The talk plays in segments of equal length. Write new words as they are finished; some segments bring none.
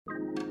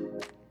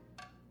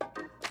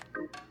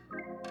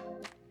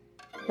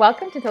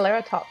Welcome to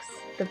Delera Talks,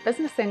 the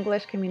business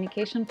English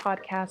communication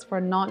podcast for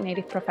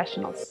non-native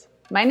professionals.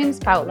 My name is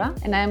Paula,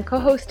 and I am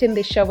co-hosting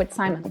this show with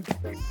Simon.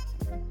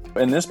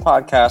 In this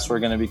podcast, we're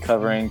going to be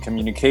covering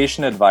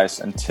communication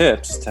advice and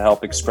tips to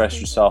help express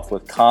yourself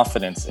with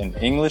confidence in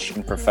English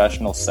in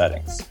professional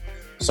settings.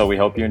 So we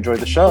hope you enjoy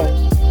the show.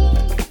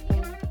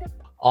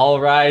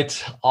 All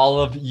right, all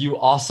of you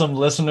awesome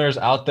listeners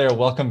out there,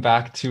 welcome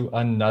back to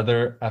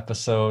another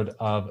episode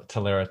of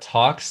Delera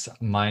Talks.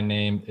 My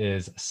name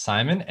is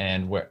Simon,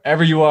 and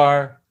wherever you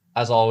are,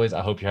 as always, I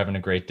hope you're having a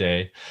great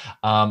day.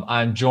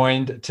 I'm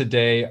joined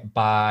today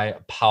by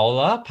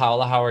Paula.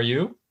 Paula, how are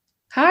you?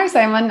 Hi,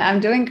 Simon.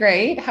 I'm doing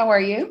great. How are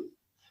you?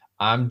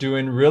 I'm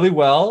doing really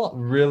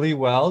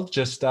well.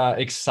 Just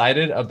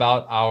excited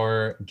about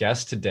our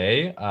guest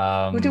today.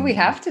 Who do we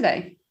have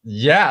today?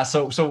 Yeah,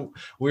 so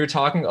we were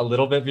talking a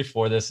little bit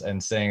before this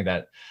and saying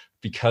that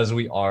because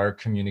we are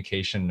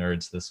communication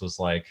nerds, this was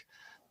like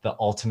the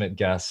ultimate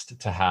guest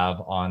to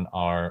have on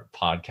our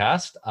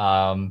podcast.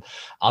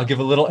 I'll give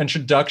a little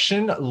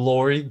introduction.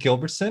 Lori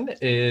Gilbertson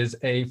is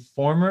a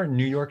former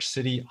New York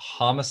City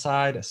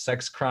homicide,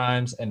 sex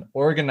crimes, and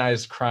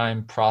organized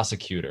crime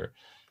prosecutor.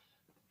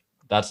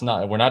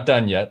 We're not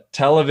done yet.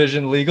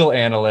 Television legal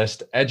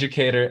analyst,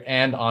 educator,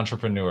 and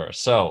entrepreneur.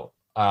 So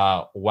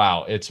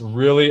wow, it's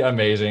really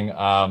amazing.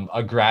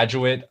 A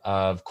graduate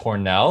of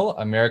Cornell,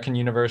 American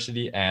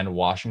University, and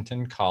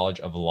Washington College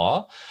of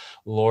Law.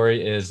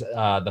 Lori is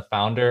the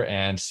founder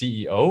and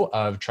CEO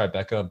of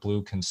Tribeca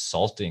Blue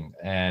Consulting,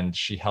 and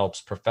she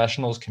helps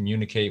professionals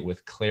communicate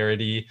with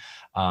clarity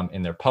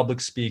in their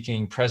public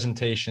speaking,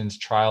 presentations,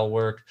 trial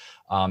work,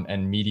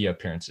 and media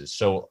appearances.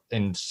 So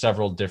in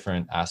several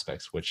different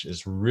aspects, which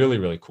is really,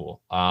 really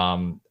cool.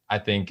 I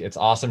think it's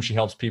awesome. She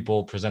helps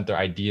people present their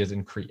ideas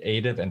in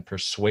creative and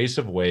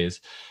persuasive ways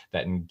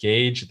that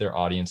engage their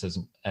audiences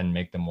and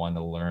make them want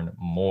to learn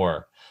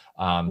more.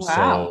 Wow.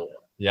 So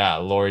yeah,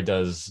 Lori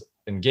does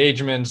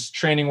engagements,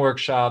 training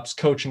workshops,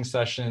 coaching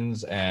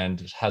sessions,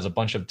 and has a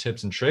bunch of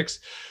tips and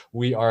tricks.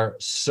 We are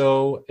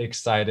so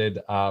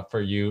excited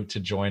for you to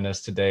join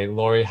us today.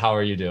 Lori, how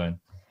are you doing?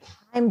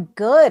 I'm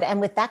good. And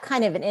with that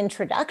kind of an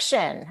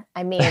introduction,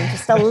 I mean,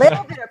 just a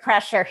little bit of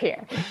pressure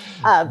here.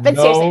 But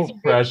no seriously,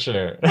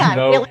 pressure. I'm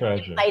no really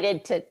pressure.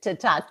 excited to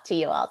talk to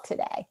you all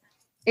today.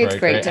 It's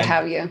great Great. to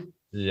have you.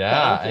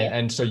 Yeah. Thank you.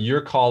 And so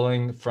you're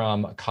calling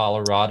from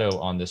Colorado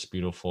on this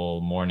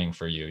beautiful morning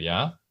for you.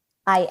 Yeah.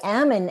 I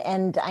am.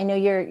 And I know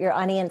your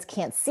audience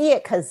can't see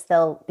it because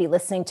they'll be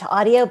listening to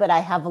audio, but I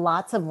have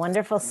lots of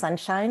wonderful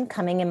sunshine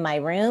coming in my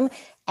room.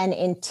 And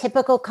in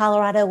typical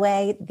Colorado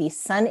way, the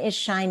sun is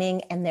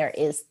shining and there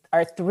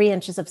are 3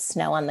 inches of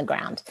snow on the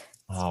ground.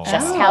 Oh,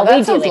 Just wow. how that we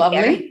do sounds it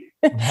lovely.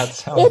 here. That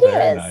sounds It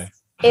very is.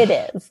 nice.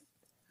 It is.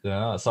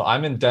 Yeah. So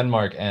I'm in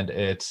Denmark and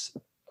it's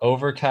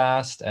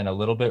overcast and a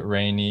little bit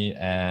rainy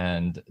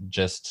and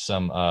just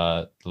some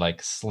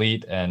like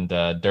sleet and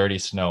dirty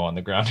snow on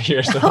the ground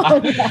here. So I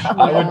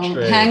would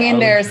trade. Hang in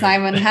there,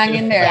 Simon. Hang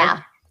in there.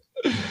 Yeah.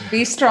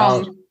 Be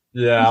strong.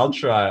 Yeah, I'll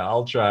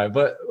try.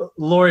 But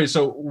Lori,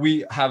 so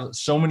we have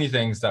so many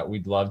things that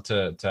we'd love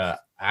to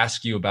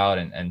ask you about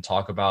and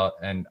talk about.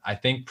 And I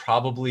think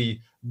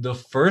probably the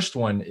first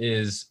one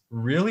is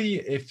really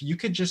if you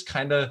could just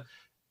kind of,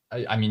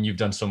 I mean, you've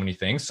done so many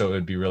things, so it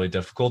would be really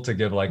difficult to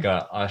give like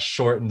a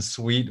short and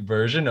sweet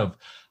version of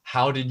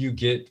how did you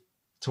get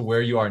to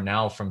where you are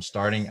now from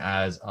starting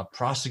as a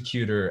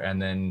prosecutor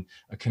and then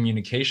a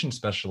communication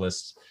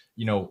specialist.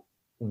 You know,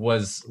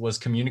 was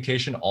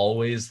communication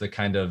always the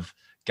kind of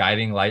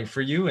guiding light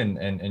for you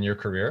in your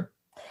career?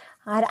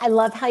 I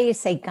love how you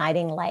say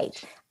guiding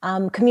light.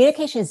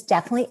 Communication is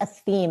definitely a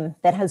theme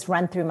that has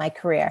run through my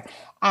career.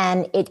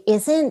 And I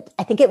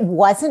think it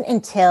wasn't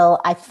until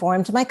I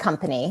formed my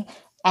company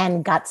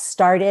and got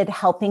started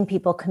helping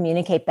people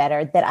communicate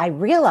better that I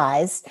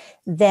realized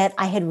that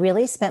I had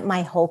really spent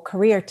my whole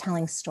career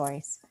telling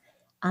stories,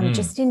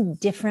 just in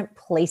different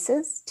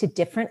places to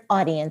different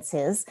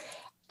audiences.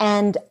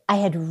 And I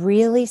had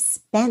really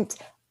spent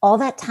all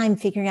that time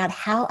figuring out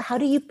how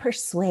do you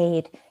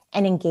persuade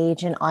and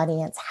engage an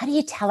audience? How do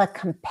you tell a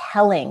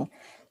compelling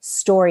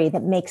story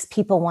that makes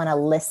people want to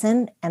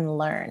listen and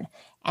learn?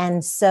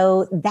 And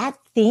so that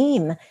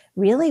theme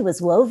really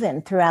was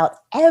woven throughout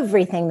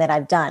everything that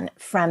I've done,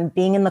 from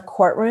being in the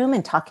courtroom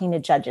and talking to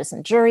judges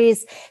and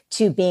juries,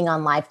 to being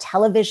on live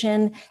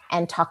television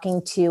and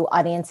talking to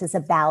audiences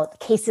about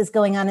cases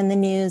going on in the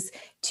news,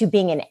 to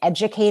being an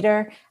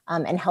educator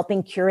and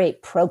helping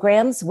curate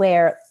programs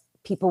where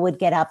people would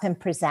get up and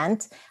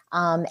present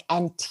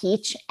and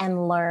teach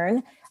and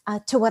learn,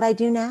 to what I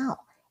do now.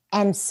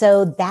 And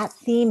so that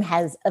theme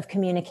of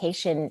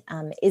communication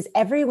is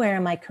everywhere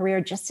in my career,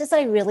 just as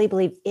I really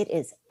believe it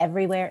is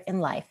everywhere in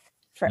life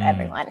for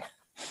everyone.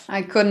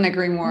 I couldn't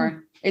agree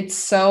more. It's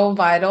so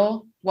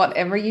vital.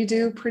 Whatever you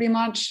do, pretty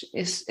much,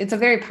 it's a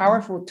very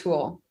powerful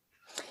tool.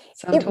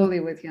 So I'm totally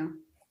with you.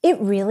 It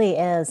really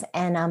is.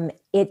 And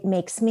it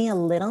makes me a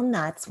little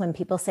nuts when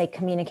people say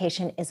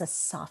communication is a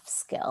soft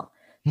skill.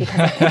 Because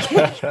I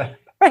think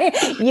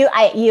right?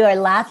 You are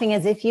laughing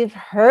as if you've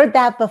heard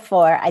that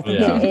before. I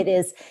think it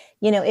is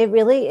It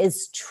really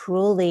is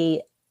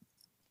truly,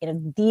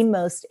 the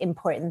most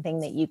important thing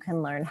that you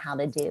can learn how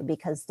to do,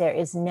 because there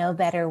is no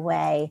better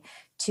way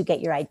to get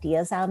your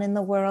ideas out in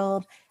the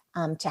world,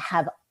 to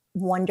have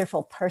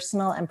wonderful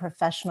personal and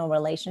professional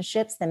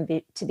relationships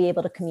than to be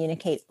able to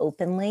communicate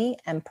openly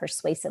and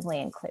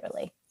persuasively and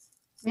clearly.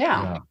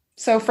 Yeah.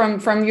 So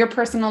from your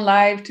personal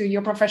life to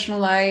your professional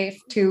life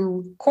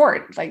to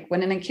court, like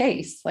winning a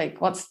case,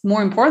 like what's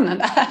more important than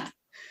that?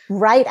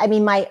 Right. I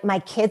mean,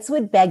 my kids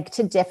would beg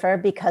to differ,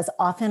 because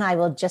often I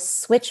will just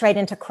switch right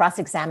into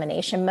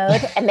cross-examination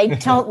mode, and they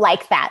don't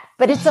like that,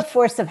 but it's a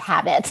force of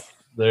habit.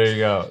 There you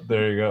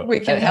go. We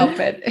can help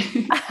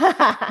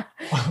it.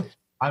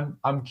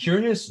 I'm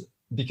curious,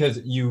 because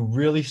you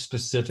really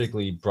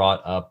specifically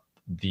brought up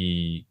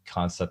the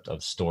concept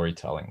of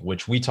storytelling,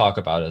 which we talk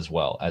about as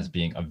well as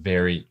being a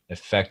very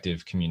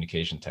effective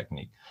communication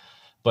technique.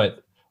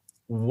 But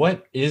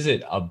what is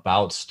it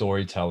about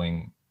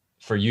storytelling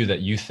for you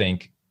that you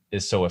think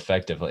is so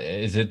effective?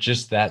 Is it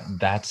just that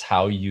that's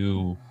how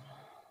you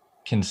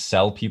can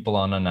sell people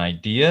on an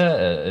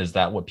idea? Is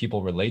that what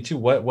people relate to?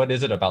 What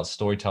is it about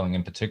storytelling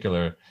in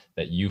particular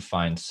that you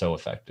find so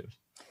effective?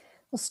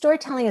 Well,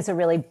 storytelling is a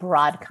really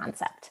broad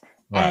concept,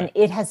 right, and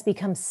it has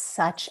become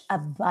such a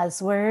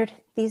buzzword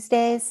these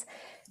days,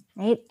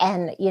 right?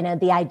 And,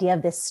 the idea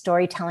of this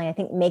storytelling, I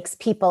think, makes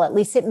people, at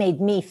least it made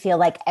me feel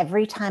like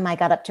every time I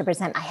got up to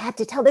present, I had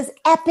to tell this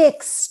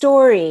epic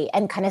story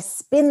and kind of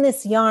spin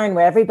this yarn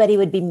where everybody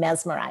would be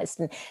mesmerized.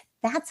 And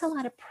that's a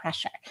lot of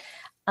pressure.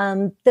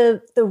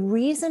 The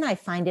reason I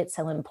find it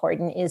so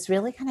important is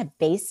really kind of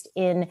based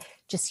in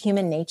just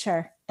human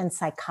nature and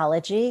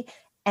psychology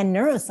and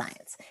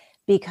neuroscience,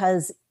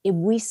 because if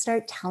we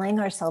start telling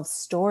ourselves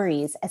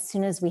stories as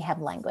soon as we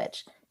have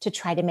language to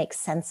try to make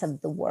sense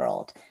of the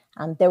world.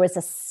 There was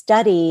a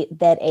study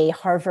that a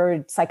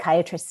Harvard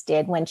psychiatrist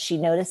did when she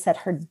noticed that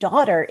her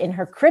daughter in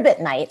her crib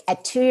at night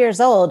at 2 years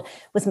old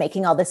was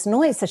making all this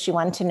noise. So she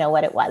wanted to know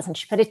what it was. And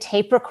she put a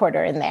tape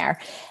recorder in there.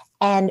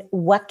 And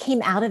what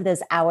came out of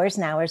those hours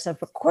and hours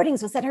of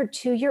recordings was that her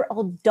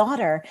 2-year-old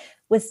daughter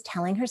was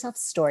telling herself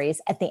stories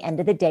at the end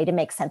of the day to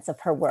make sense of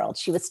her world.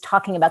 She was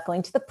talking about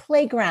going to the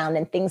playground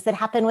and things that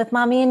happened with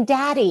mommy and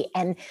daddy.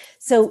 And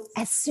so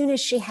as soon as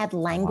she had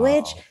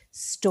language,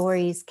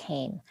 stories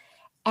came.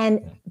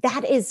 And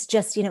that is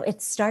just,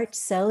 it starts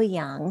so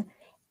young,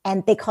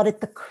 and they called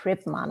it the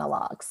crib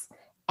monologues.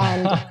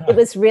 And it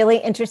was really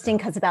interesting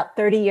because about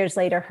 30 years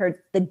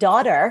later, the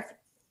daughter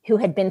who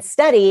had been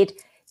studied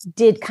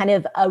did kind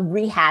of a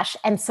rehash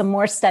and some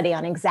more study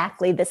on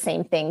exactly the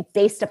same thing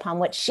based upon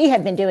what she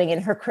had been doing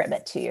in her crib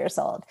at 2 years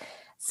old.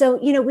 So,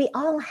 we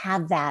all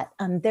have that.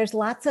 There's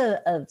lots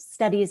of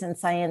studies in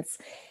science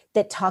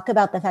that talk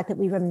about the fact that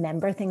we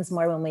remember things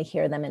more when we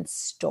hear them in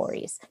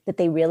stories, that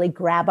they really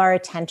grab our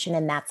attention,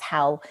 and that's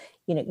how,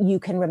 you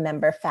can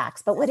remember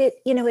facts. But what it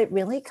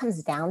really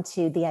comes down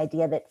to the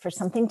idea that for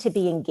something to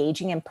be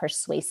engaging and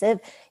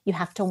persuasive, you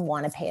have to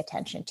want to pay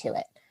attention to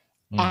it.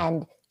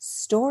 And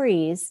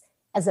stories,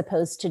 as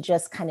opposed to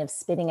just kind of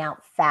spitting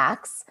out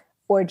facts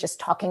or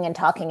just talking and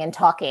talking and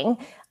talking,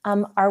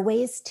 are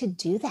ways to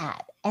do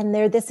that. And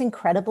they're this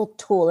incredible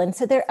tool. And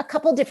so there are a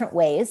couple different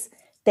ways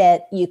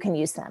that you can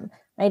use them,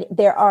 right?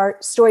 There are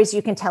stories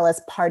you can tell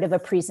as part of a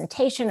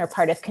presentation or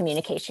part of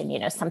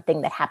communication,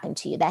 something that happened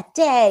to you that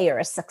day or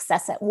a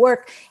success at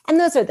work. And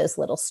those are those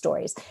little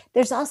stories.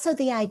 There's also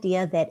the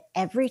idea that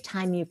every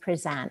time you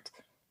present,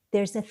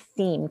 there's a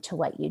theme to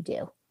what you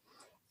do.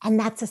 And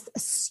that's a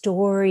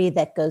story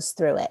that goes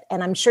through it.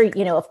 And I'm sure,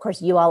 of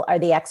course, you all are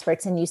the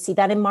experts, and you see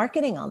that in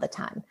marketing all the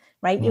time,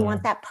 right? You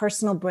want that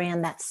personal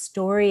brand, that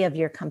story of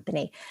your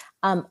company.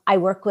 I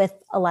work with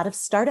a lot of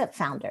startup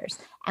founders,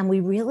 and we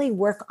really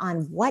work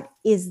on what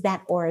is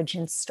that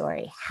origin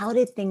story? How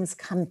did things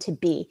come to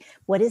be?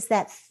 What is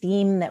that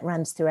theme that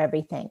runs through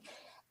everything?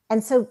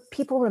 And so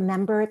people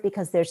remember it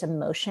because there's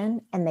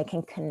emotion, and they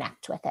can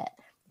connect with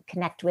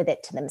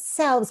it to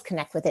themselves,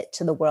 connect with it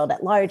to the world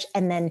at large.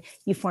 And then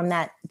you form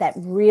that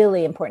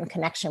really important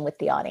connection with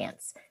the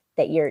audience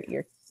that you're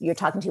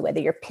talking to, whether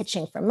you're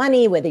pitching for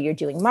money, whether you're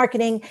doing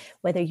marketing,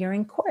 whether you're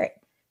in court.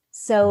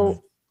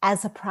 So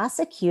as a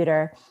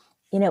prosecutor,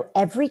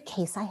 every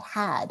case I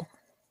had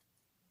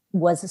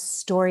was a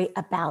story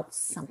about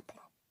something.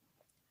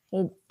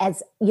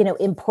 As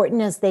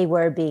important as they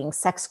were, being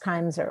sex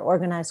crimes or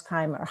organized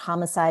crime or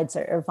homicides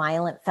or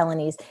violent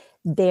felonies,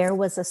 there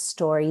was a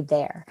story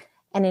there.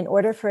 And in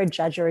order for a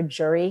judge or a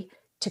jury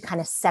to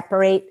kind of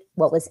separate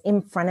what was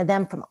in front of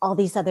them from all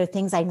these other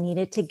things, I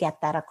needed to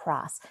get that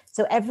across.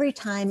 So every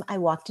time I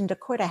walked into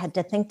court, I had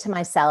to think to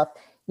myself,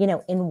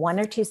 in 1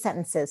 or 2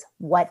 sentences,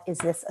 what is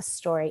this a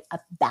story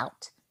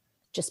about?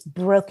 Just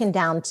broken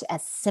down to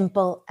as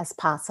simple as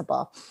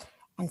possible.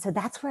 And so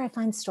that's where I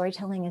find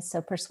storytelling is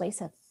so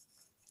persuasive.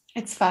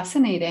 It's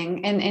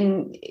fascinating.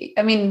 And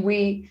I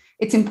mean,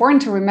 it's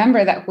important to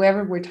remember that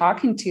whoever we're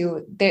talking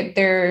to,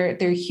 they're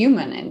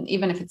human. And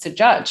even if it's a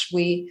judge,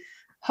 we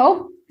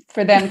hope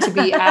for them to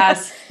be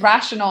as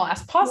rational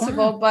as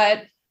possible.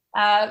 Yeah.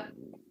 But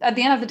at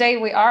the end of the day,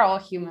 we are all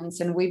humans,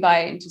 and we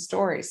buy into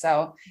stories.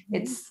 So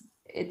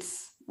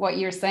it's what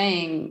you're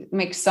saying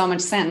makes so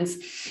much sense.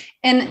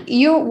 And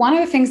one of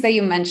the things that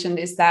you mentioned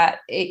is that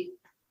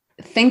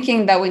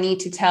thinking that we need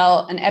to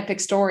tell an epic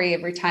story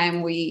every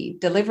time we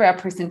deliver a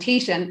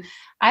presentation.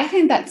 I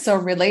think that's so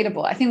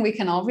relatable. I think we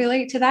can all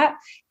relate to that.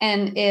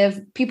 And if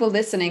people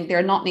listening,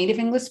 they're not native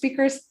English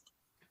speakers,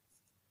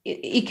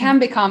 it can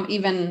become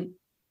even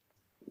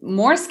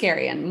more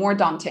scary and more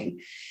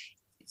daunting.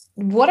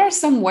 What are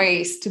some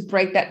ways to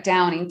break that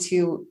down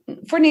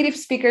for native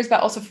speakers,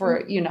 but also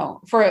for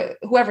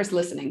whoever's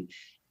listening?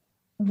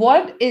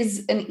 What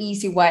is an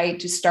easy way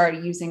to start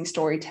using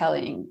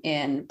storytelling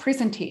in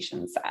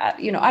presentations at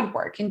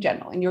work in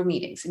general, in your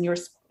meetings, in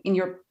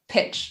your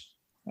pitch?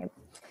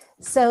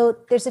 So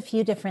there's a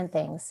few different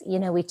things.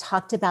 We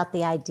talked about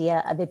the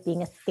idea of it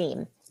being a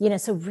theme,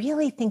 so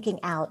really thinking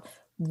out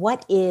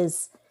what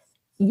is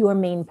your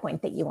main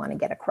point that you want to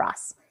get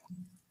across.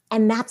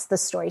 And that's the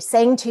story.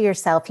 Saying to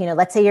yourself,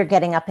 let's say you're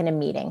getting up in a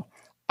meeting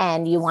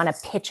and you want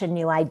to pitch a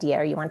new idea,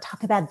 or you want to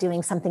talk about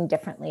doing something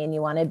differently and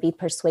you want to be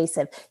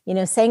persuasive,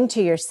 saying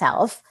to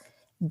yourself,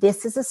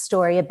 this is a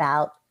story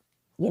about,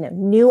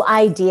 new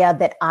idea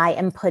that I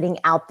am putting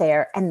out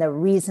there and the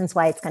reasons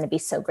why it's going to be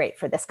so great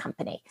for this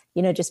company,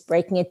 just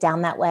breaking it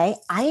down that way.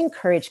 I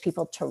encourage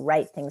people to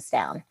write things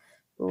down,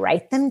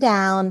 write them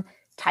down,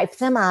 type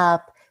them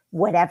up,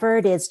 whatever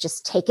it is,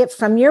 just take it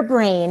from your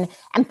brain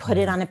and put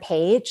it on a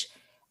page.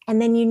 And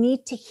then you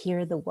need to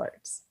hear the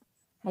words,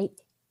 right?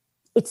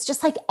 It's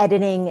just like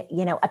editing,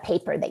 a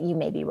paper that you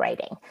may be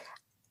writing.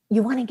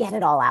 You want to get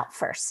it all out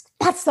first.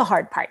 That's the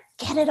hard part.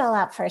 Get it all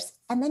out first.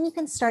 And then you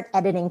can start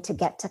editing to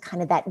get to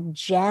kind of that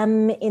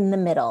gem in the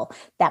middle,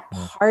 that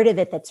part of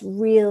it that's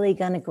really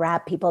going to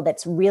grab people,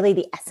 that's really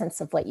the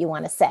essence of what you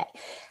want to say.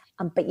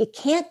 But you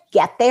can't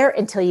get there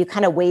until you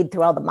kind of wade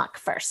through all the muck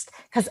first.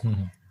 Because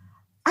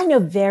I know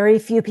very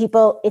few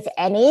people, if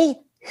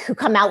any, who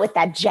come out with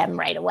that gem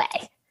right away.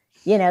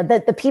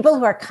 The people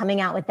who are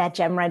coming out with that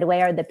gem right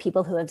away are the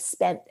people who have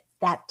spent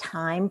that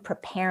time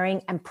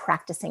preparing and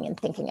practicing and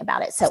thinking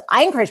about it. So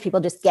I encourage people,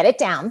 just get it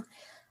down,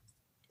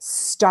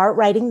 start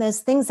writing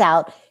those things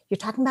out. You're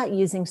talking about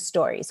using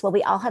stories. Well,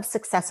 we all have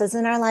successes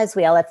in our lives.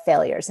 We all have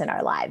failures in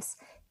our lives.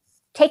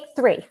 Pick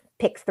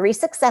 3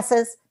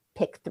 successes,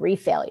 pick 3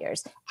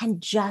 failures, and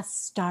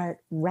just start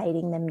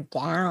writing them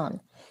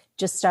down.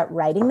 Just start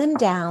writing them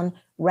down,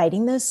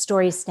 writing those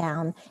stories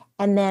down.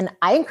 And then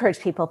I encourage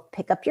people,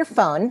 pick up your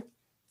phone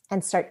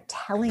and start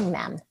telling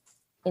them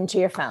into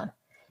your phone.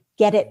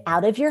 Get it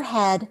out of your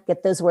head,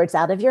 get those words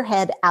out of your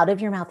head, out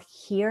of your mouth,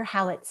 hear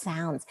how it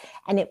sounds,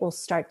 and it will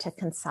start to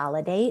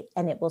consolidate,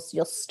 and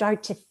you'll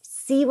start to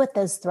see what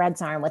those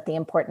threads are and what the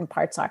important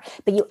parts are.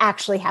 But you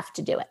actually have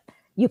to do it.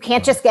 You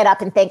can't just get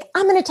up and think,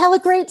 I'm going to tell a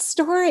great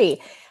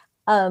story.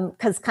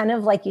 Because kind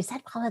of like you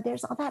said, Paula,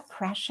 there's all that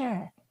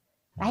pressure,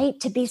 right?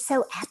 To be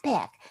so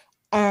epic.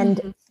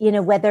 And,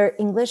 whether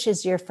English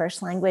is your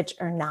first language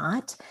or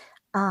not,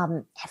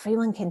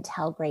 everyone can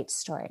tell great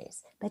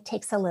stories, but it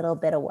takes a little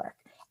bit of work.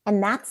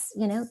 And that's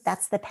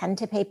the pen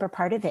to paper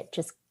part of it.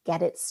 Just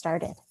get it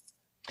started.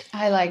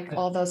 I like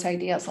all those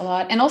ideas a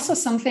lot. And also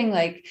something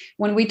like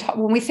when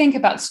we think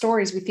about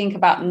stories, we think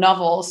about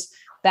novels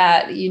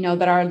that,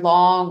 that are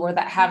long or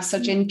that have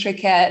such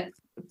intricate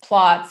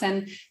plots.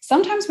 And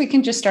sometimes we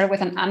can just start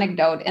with an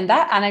anecdote, and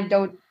that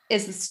anecdote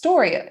is the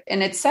story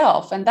in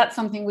itself. And that's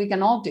something we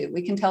can all do.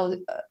 We can tell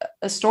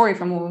a story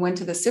from when we went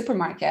to the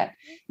supermarket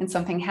and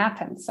something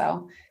happened.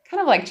 So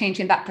kind of like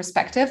changing that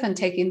perspective and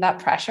taking that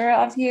pressure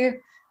off you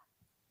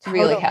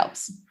really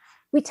helps.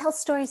 We tell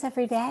stories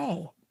every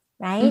day,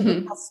 right?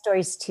 We tell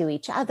stories to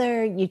each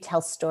other. You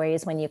tell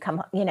stories when you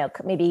come,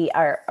 maybe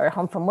are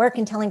home from work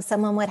and telling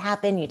someone what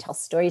happened. You tell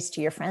stories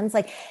to your friends.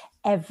 Like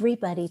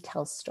everybody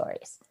tells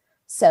stories.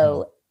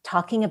 So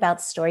talking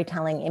about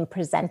storytelling in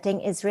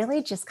presenting is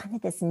really just kind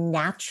of this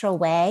natural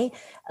way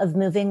of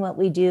moving what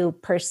we do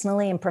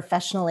personally and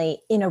professionally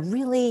in a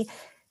really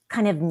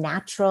kind of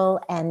natural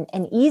and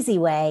easy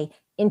way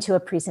into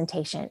a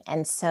presentation.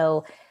 And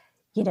so,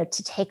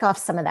 to take off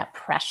some of that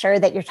pressure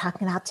that you're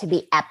talking about to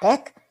be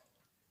epic,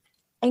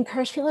 I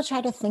encourage people to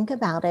try to think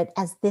about it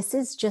as this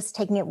is just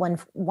taking it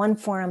one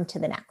forum to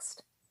the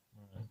next.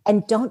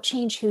 And don't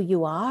change who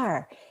you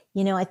are.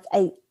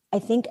 I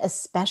think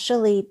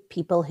especially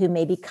people who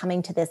may be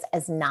coming to this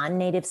as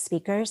non-native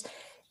speakers,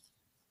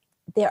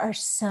 there are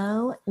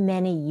so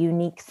many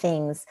unique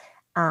things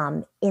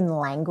in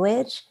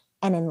language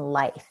and in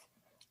life.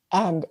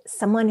 And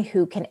someone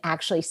who can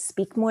actually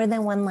speak more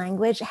than one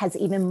language has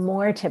even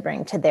more to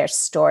bring to their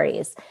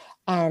stories.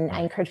 And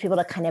I encourage people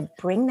to kind of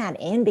bring that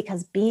in,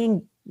 because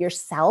being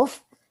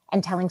yourself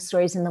and telling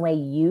stories in the way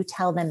you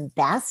tell them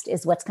best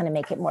is what's going to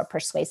make it more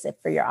persuasive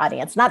for your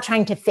audience, not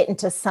trying to fit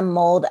into some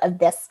mold of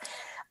this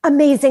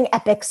amazing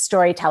epic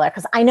storyteller,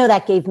 because I know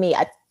that gave me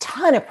a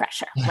ton of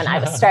pressure when I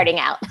was starting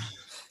out.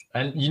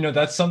 And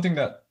that's something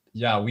that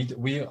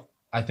we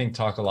I think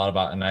talk a lot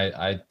about, and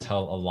I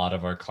tell a lot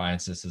of our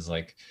clients this is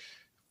like,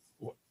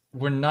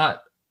 we're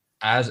not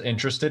as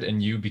interested in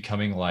you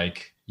becoming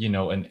like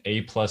an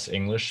A+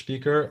 English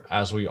speaker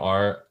as we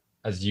are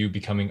as you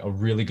becoming a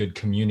really good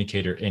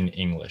communicator in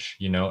English,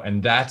 you know,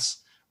 and that's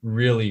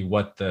really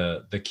what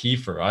the key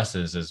for us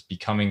is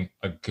becoming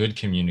a good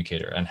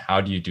communicator. And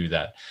how do you do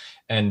that?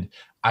 And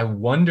I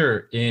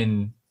wonder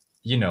in,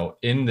 you know,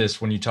 in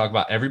this, when you talk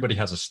about everybody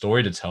has a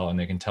story to tell and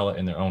they can tell it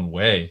in their own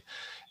way,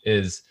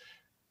 is,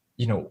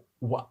 you know,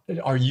 what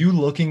are you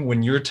looking,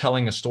 when you're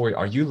telling a story,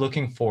 are you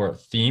looking for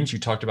themes? You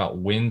talked about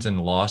wins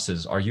and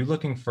losses. Are you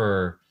looking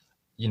for,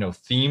 you know,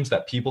 themes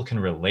that people can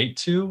relate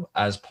to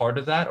as part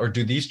of that? Or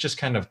do these just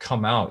kind of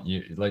come out?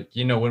 You like,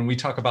 you know, when we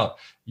talk about,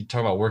 you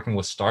talk about working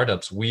with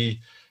startups,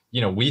 we,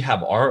 you know, we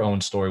have our own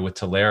story with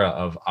Talera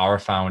of our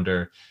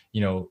founder,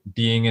 you know,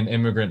 being an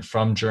immigrant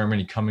from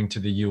Germany, coming to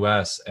the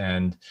US,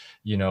 and,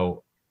 you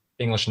know,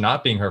 English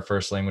not being her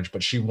first language,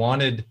 but she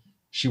wanted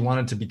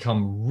to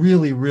become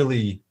really,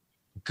 really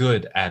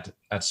good at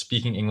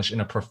speaking English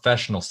in a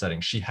professional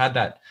setting. She had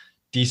that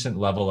decent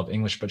level of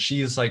English, but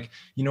she is like,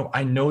 you know,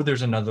 I know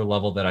there's another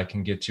level that I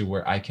can get to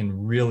where I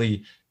can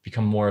really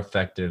become more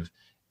effective.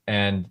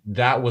 And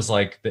that was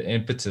like the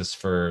impetus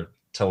for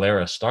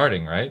Talera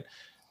starting, right?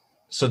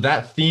 So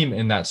that theme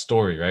in that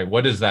story, right?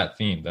 What is that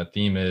theme? That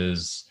theme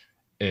is,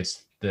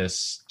 it's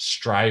this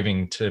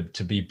striving to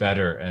be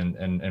better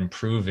and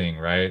improving,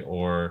 right?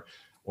 Or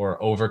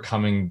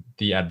overcoming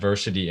the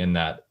adversity in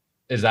that.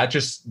 Is that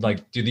just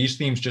like, do these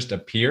themes just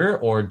appear,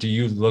 or do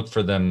you look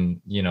for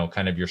them, you know,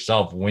 kind of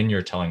yourself when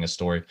you're telling a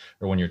story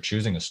or when you're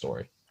choosing a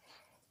story?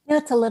 You know,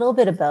 it's a little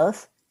bit of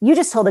both. You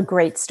just told a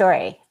great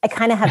story. I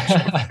kind of have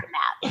that.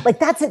 Like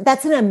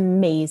that's an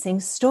amazing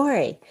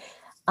story.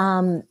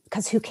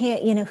 Because who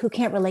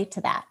can't relate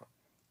to that?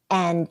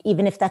 And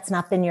even if that's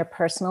not been your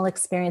personal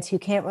experience, who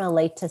can't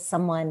relate to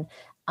someone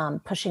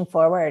pushing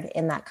forward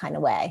in that kind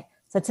of way?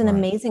 So it's an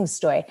amazing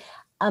story.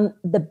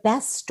 The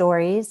best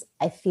stories,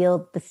 I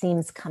feel the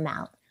themes come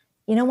out.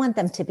 You don't want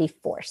them to be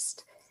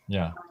forced.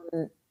 Yeah.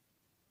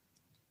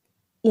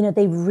 You know,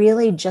 they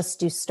really just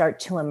do start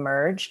to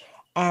emerge.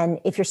 And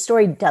if your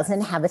story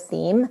doesn't have a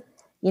theme,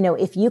 you know,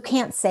 if you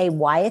can't say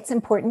why it's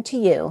important to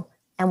you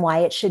and why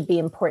it should be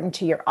important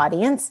to your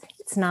audience,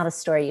 it's not a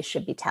story you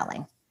should be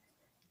telling.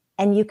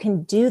 And you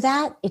can do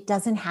that. It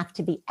doesn't have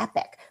to be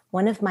epic.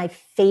 One of my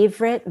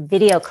favorite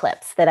video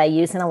clips that I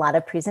use in a lot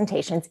of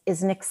presentations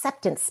is an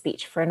acceptance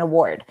speech for an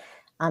award.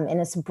 And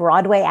it's a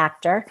Broadway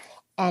actor,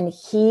 and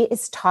he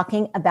is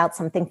talking about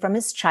something from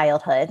his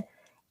childhood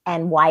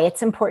and why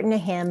it's important to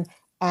him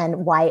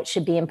and why it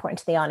should be important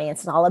to the audience.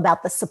 It's all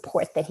about the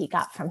support that he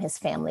got from his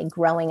family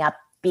growing up,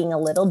 being a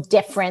little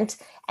different,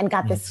 and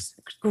got this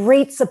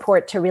great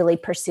support to really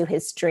pursue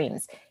his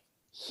dreams.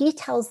 He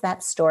tells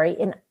that story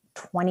in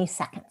 20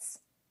 seconds.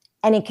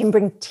 And it can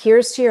bring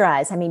tears to your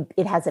eyes. I mean,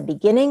 it has a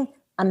beginning,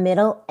 a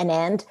middle, an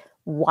end,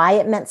 why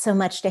it meant so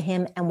much to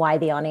him and why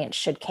the audience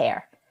should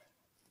care.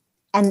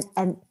 And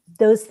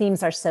those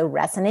themes are so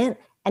resonant.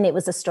 And it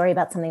was a story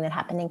about something that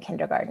happened in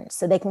kindergarten.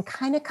 So they can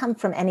kind of come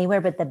from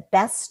anywhere, but the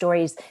best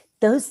stories,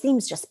 those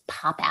themes just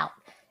pop out.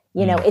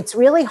 You know, it's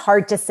really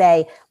hard to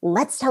say,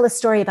 let's tell a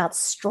story about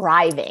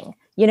striving.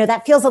 You know,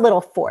 that feels a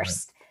little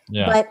forced.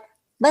 Yeah. But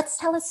let's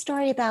tell a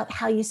story about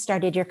how you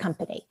started your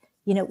company.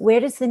 You know, where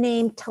does the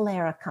name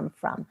Talera come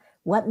from?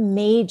 What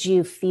made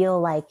you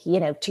feel like, you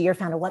know, to your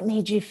founder, what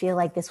made you feel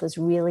like this was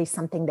really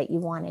something that you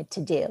wanted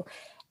to do?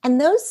 And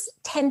those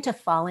tend to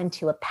fall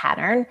into a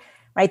pattern,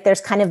 right?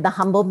 There's kind of the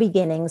humble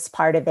beginnings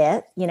part of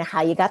it, you know,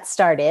 how you got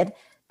started.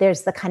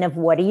 There's the kind of,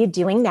 what are you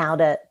doing now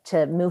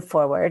to move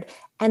forward?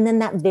 And then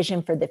that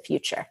vision for the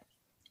future.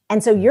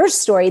 And so your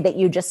story that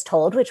you just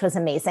told, which was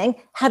amazing,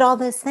 had all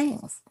those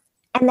things.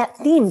 And that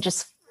theme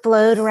just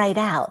flowed right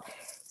out.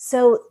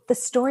 So the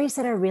stories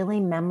that are really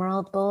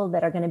memorable,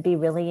 that are going to be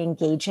really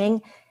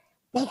engaging,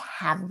 they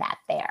have that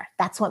there.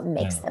 That's what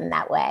makes them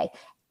that way.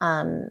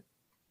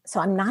 So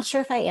I'm not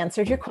sure if I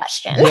answered your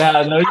question.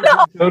 Yeah, no, you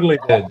totally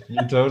did.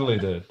 You totally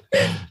did.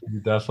 You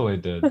definitely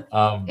did.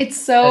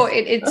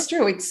 It's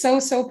true. It's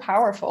so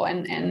powerful.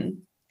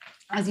 And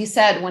as you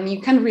said, when you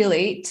can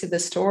relate to the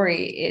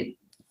story,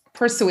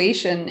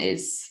 persuasion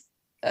is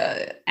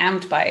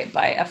amped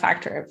by a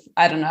factor of,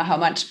 I don't know how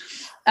much.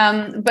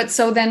 But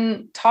so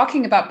then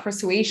talking about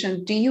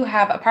persuasion, do you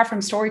have, apart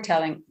from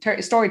storytelling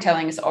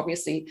is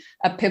obviously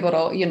a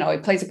pivotal, you know,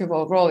 it plays a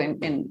pivotal role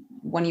in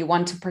when you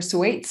want to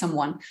persuade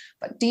someone,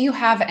 but do you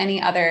have any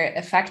other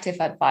effective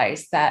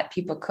advice that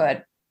people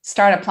could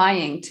start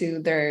applying to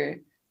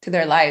their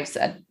lives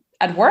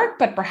at work,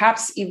 but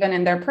perhaps even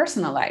in their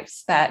personal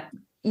lives that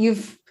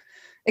you've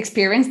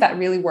experienced that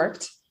really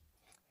worked?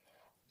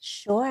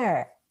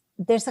 Sure.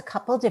 There's a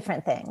couple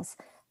different things.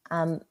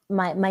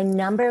 My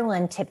number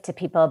one tip to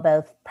people,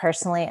 both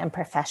personally and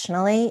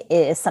professionally,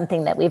 is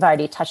something that we've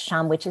already touched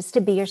on, which is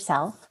to be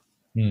yourself.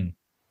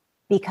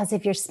 Because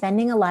if you're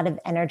spending a lot of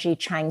energy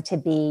trying to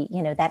be,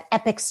 you know, that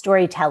epic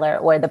storyteller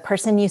or the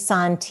person you saw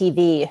on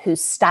TV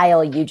whose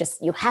style you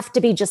have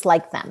to be just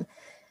like them,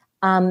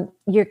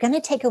 you're going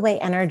to take away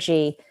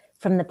energy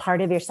from the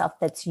part of yourself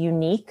that's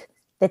unique,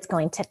 that's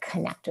going to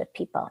connect with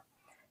people.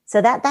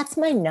 So that's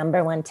my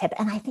number one tip.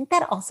 And I think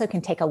that also can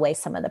take away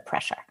some of the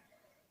pressure.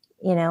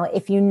 You know,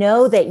 if you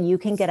know that you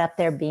can get up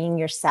there being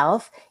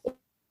yourself,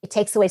 it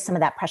takes away some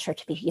of that pressure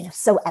to be, you know,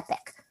 so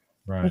epic.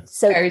 Right.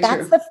 So Very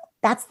that's true.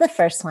 that's the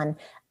first one.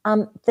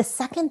 The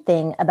second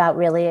thing about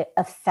really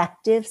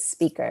effective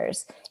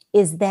speakers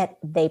is that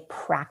they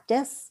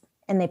practice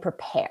and they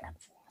prepare.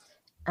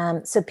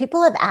 So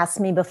people have asked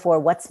me before,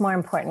 what's more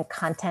important,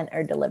 content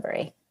or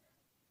delivery?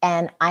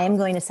 And I am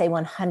going to say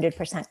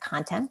 100%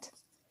 content.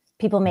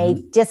 People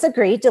may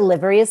disagree,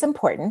 delivery is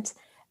important,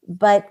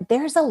 but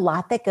there's a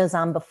lot that goes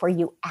on before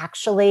you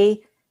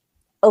actually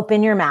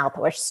open your mouth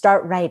or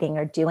start writing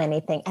or do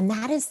anything. And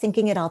that is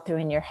thinking it all through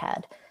in your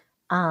head,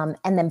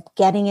 and then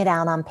getting it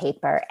out on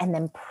paper and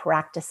then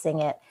practicing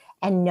it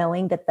and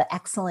knowing that the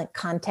excellent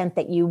content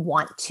that you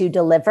want to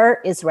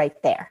deliver is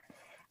right there.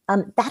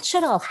 That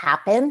should all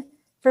happen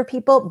for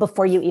people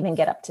before you even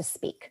get up to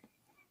speak.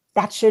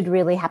 That should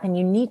really happen.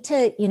 You need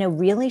to, you know,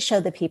 really show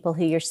the people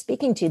who you're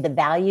speaking to the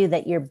value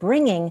that you're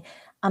bringing.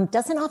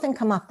 Doesn't often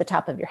come off the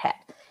top of your head.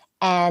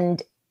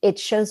 And it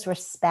shows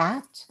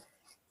respect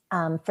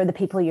for the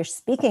people you're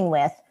speaking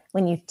with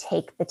when you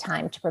take the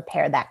time to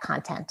prepare that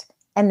content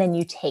and then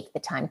you take the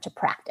time to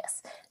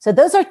practice. So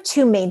those are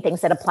two main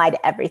things that apply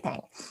to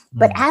everything.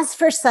 But as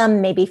for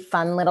some maybe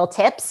fun little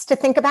tips to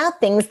think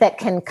about, things that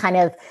can kind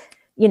of,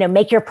 you know,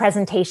 make your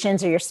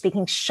presentations or your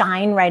speaking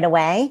shine right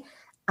away,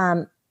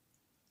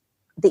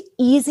 the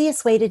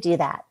easiest way to do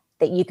that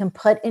you can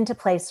put into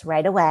place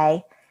right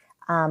away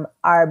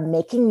are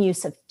making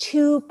use of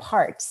two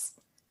parts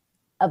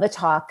of a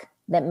talk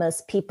that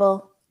most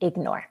people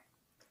ignore.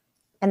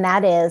 And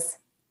that is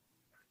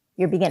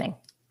your beginning,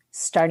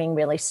 starting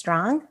really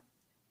strong,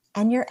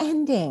 and your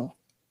ending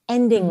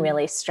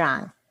really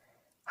strong.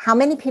 How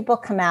many people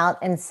come out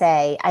and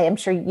say, I am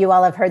sure you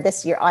all have heard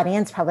this, your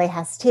audience probably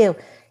has too,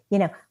 you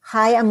know,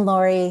 hi, I'm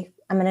Lori.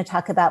 I'm going to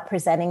talk about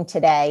presenting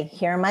today.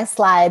 Here are my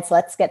slides.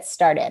 Let's get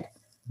started.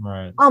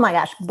 Right. Oh my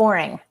gosh,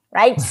 boring,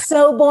 right?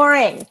 So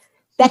boring.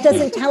 That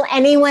doesn't tell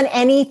anyone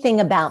anything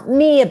about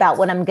me, about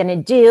what I'm going to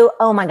do.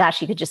 Oh my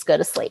gosh, you could just go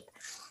to sleep.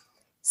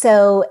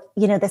 So,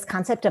 you know, this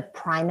concept of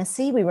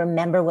primacy, we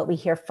remember what we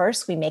hear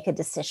first. We make a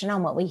decision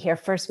on what we hear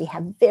first. We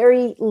have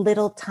very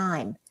little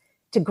time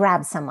to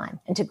grab someone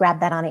and to grab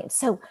that audience.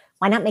 So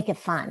why not make it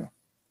fun?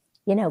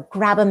 You know,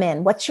 grab them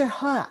in. What's your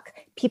hook?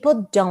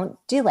 People don't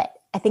do it.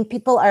 I think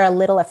people are a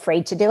little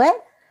afraid to do it,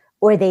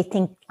 or they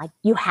think like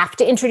you have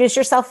to introduce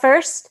yourself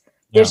first.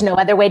 There's no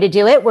other way to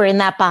do it. We're in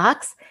that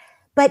box.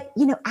 But,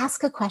 you know,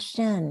 ask a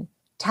question,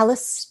 tell a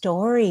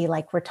story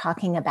like we're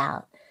talking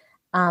about.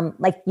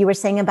 Like you were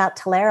saying about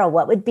Talera,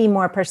 what would be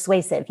more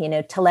persuasive? You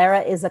know,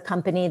 Talera is a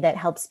company that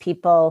helps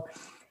people,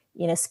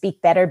 you know,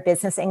 speak better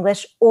business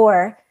English,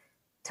 or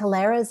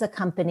Talera is a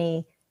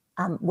company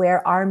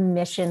where our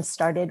mission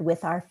started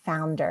with our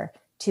founder,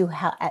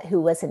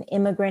 who was an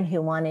immigrant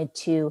who wanted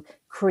to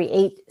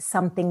create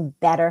something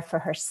better for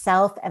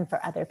herself and for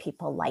other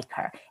people like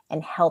her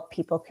and help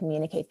people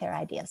communicate their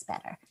ideas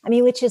better. I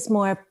mean, which is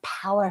more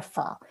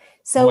powerful.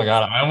 So, oh my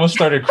God, I almost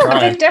started A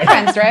crying. big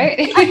difference, right?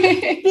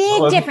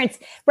 big difference,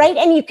 right?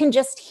 And you can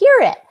just hear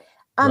it.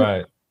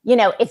 Right. You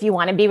know, if you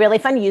want to be really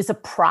fun, use a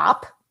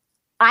prop.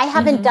 I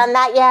haven't done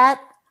that yet.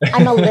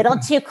 I'm a little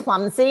too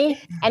clumsy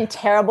and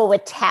terrible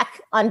with tech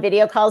on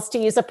video calls to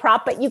use a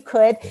prop, but you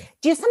could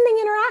do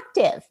something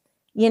interactive,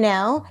 you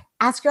know,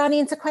 ask your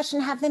audience a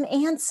question, have them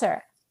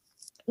answer,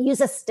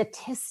 use a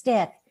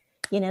statistic.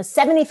 You know,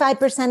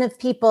 75% of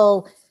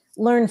people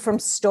learn from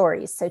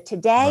stories. So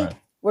today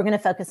we're going to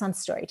focus on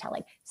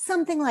storytelling,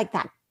 something like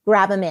that.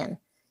 Grab them in.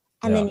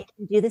 And then you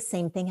can do the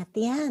same thing at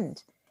the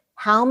end.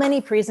 How many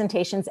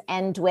presentations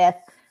end with,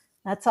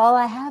 that's all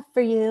I have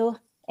for you.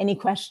 Any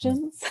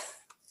questions?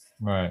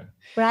 Right.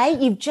 Right?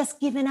 You've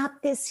just given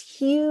up this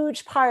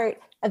huge part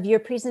of your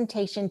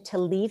presentation to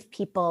leave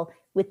people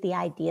with the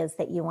ideas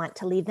that you want,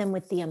 to leave them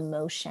with the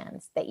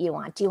emotions that you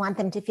want. Do you want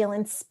them to feel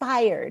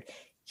inspired,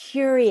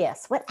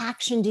 curious? What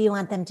action do you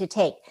want them to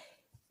take?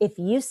 If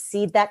you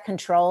cede that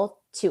control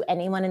to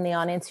anyone in the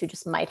audience who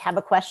just might have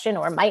a question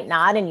or might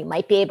not, and you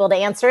might be able to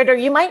answer it or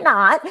you might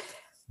not,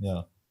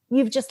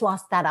 you've just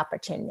lost that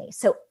opportunity.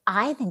 So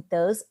I think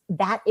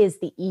that is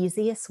the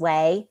easiest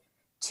way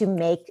to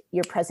make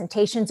your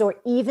presentations, or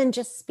even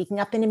just speaking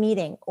up in a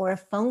meeting or a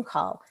phone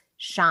call,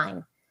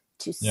 shine,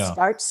 to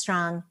start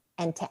strong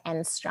and to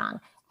end strong.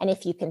 And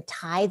if you can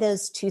tie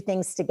those two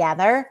things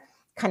together,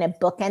 kind of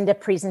bookend a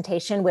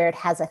presentation where it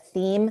has a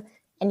theme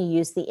and you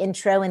use the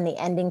intro and the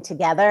ending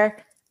together,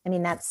 I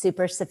mean, that's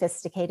super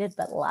sophisticated,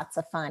 but lots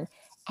of fun.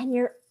 And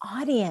your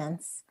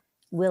audience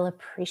will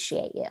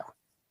appreciate you.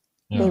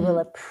 They will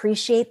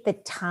appreciate the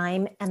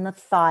time and the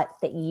thought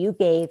that you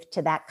gave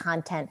to that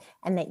content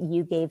and that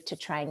you gave to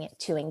trying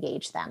to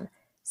engage them.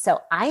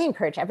 So I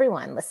encourage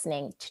everyone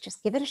listening to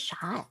just give it a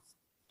shot.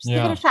 Just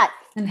give it a shot.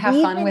 And have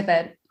fun with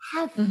it.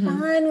 Have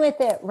fun with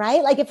it,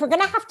 right? Like if we're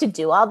going to have to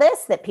do all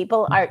this that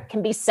people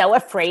can be so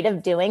afraid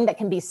of doing, that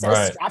can be so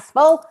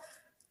stressful,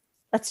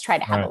 let's try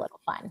to have a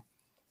little fun.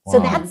 Wow.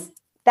 So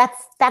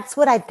that's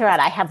what I'd throw out.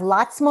 I have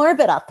lots more,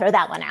 but I'll throw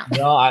that one out.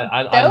 No,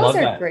 I love that. Those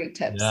are great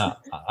tips. Yeah,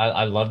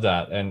 I love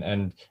that.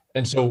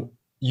 And so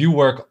you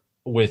work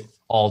with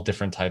all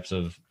different types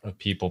of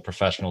people,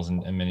 professionals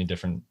in many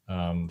different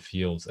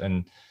fields.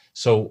 And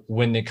so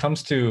when it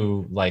comes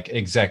to like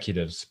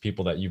executives,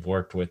 people that you've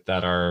worked with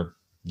that are,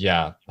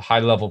 high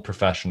level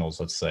professionals,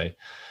 let's say,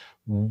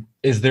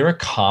 is there a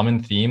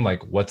common theme?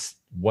 Like what's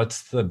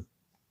the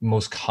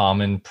most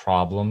common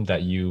problem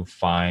that you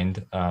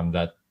find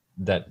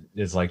that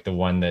is like the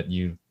one that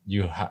you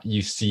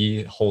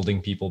see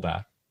holding people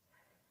back?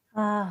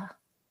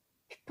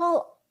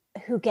 People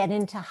who get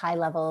into high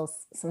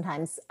levels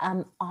sometimes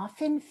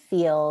often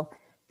feel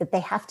that they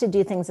have to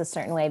do things a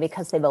certain way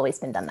because they've always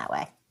been done that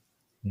way.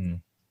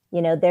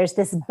 You know, there's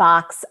this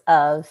box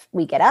of,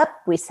 we get up,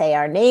 we say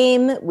our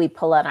name, we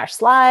pull out our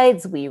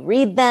slides, we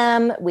read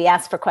them, we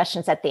ask for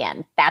questions at the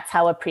end. That's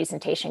how a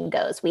presentation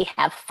goes. We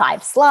have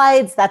 5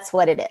 slides. That's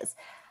what it is.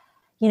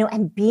 You know,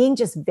 and being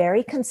just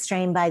very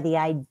constrained by the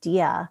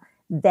idea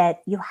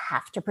that you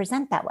have to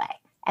present that way.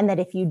 And that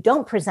if you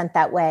don't present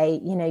that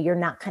way, you know, you're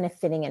not kind of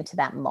fitting into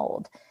that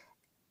mold.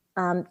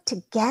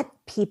 To get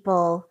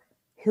people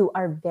who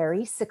are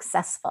very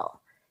successful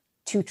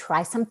to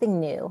try something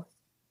new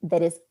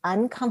that is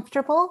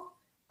uncomfortable,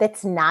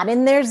 that's not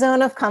in their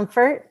zone of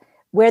comfort,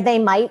 where they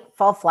might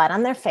fall flat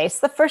on their face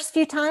the first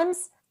few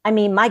times. I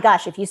mean, my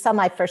gosh, if you saw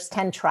my first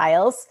 10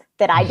 trials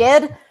that I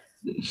did,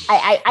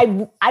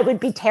 I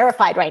would be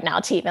terrified right now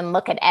to even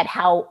look at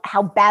how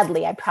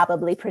badly I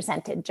probably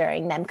presented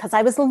during them, because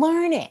I was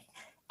learning.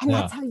 And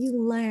that's how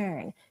you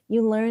learn.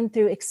 You learn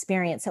through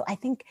experience. So I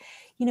think,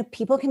 you know,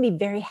 people can be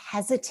very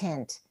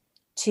hesitant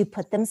to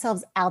put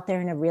themselves out there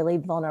in a really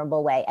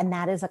vulnerable way. And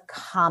that is a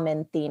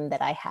common theme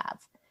that I have,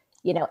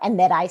 you know, and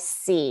that I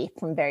see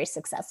from very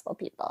successful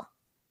people.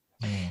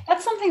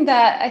 That's something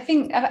that I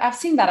think I've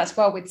seen that as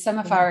well with some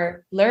of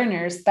our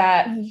learners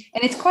that, and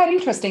it's quite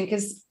interesting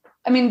because,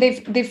 I mean,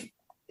 they've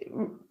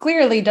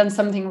clearly done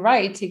something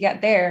right to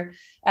get there.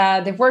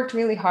 They've worked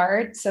really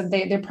hard. So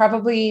they're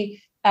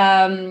probably,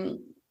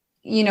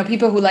 you know,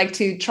 people who like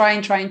to try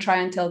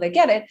until they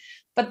get it.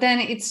 But then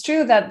it's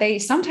true that they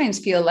sometimes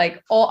feel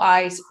like all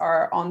eyes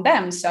are on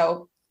them.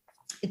 So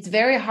it's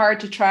very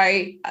hard to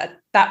try at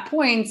that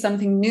point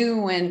something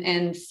new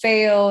and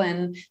fail.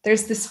 And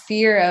there's this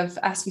fear of,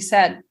 as you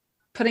said,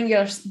 putting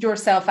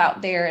yourself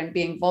out there and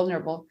being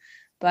vulnerable.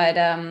 But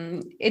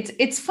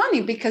it's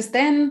funny because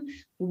then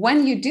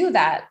when you do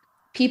that,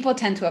 people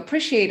tend to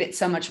appreciate it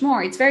so much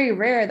more. It's very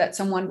rare that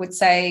someone would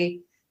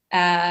say,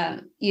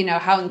 you know,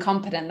 how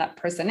incompetent that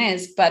person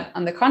is. But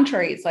on the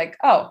contrary, it's like,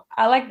 oh,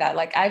 I like that.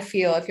 Like, I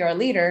feel if you're a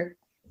leader,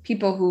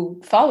 people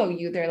who follow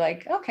you, they're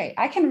like, okay,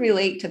 I can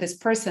relate to this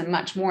person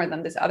much more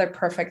than this other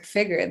perfect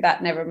figure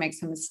that never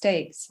makes a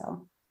mistake.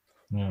 So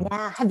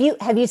yeah.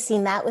 Have you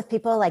seen that with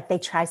people? Like they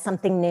try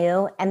something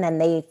new and then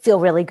they feel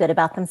really good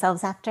about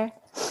themselves after?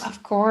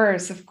 Of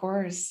course.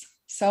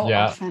 So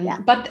often. Yeah.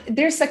 But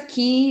there's a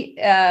key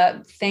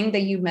thing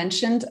that you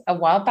mentioned a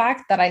while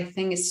back that I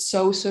think is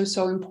so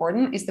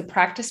important is the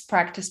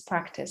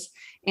practice.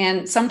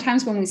 And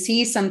sometimes when we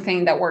see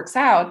something that works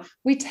out,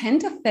 we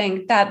tend to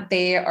think that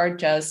they are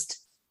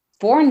just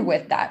born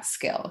with that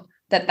skill,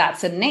 that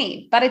that's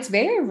innate, but it's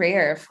very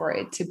rare for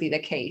it to be the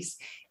case.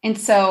 And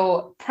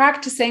so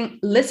practicing,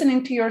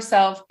 listening to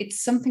yourself,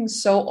 it's something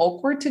so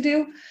awkward to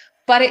do,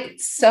 but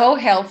it's so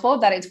helpful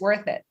that it's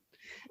worth it.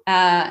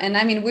 And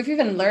I mean, we've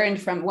even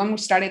learned from when we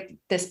started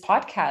this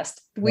podcast,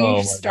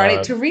 we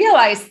started to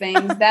realize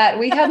things that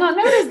we had not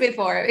noticed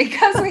before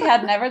because we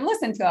had never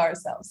listened to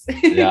ourselves.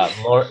 Yeah,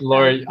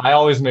 Lori, I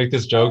always make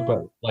this joke,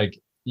 but like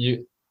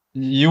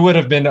you would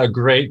have been a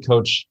great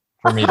coach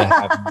for me to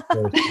have in the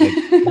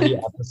first 3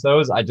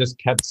 episodes. I just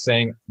kept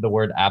saying the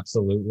word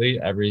absolutely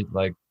every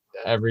 4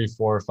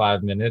 or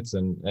 5 minutes,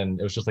 and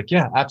it was just like,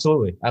 yeah,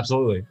 absolutely.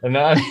 And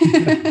then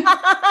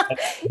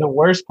the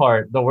worst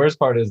part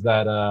is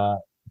that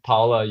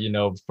Paula, you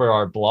know, for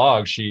our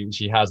blog, she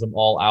has them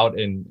all out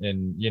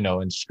in you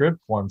know, in script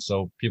form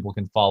so people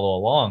can follow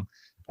along.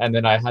 And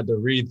then I had to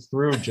read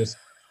through just,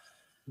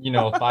 you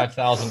know,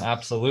 5,000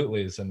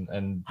 absolutelys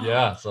and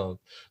yeah, so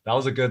that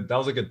was a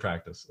good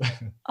practice.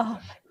 Oh,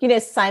 you know,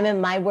 Simon,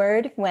 my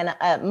word, when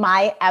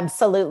my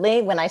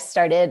absolutely, when I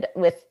started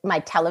with my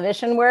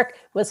television work,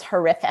 was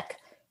horrific.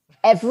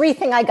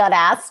 Everything I got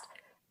asked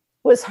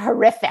was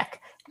horrific.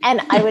 And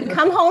I would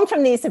come home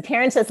from these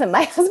appearances and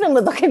my husband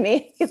would look at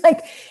me, he's like,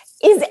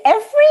 is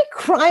every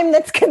crime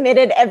that's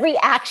committed, every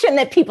action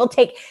that people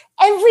take,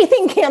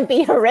 everything can't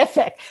be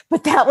horrific?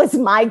 But that was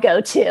my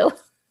go-to.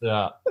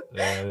 Yeah.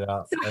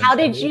 So how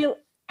did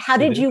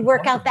you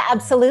work out the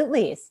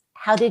absolutely's?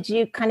 How did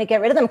you kind of get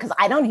rid of them? Because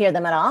I don't hear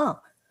them at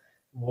all.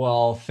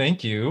 Well,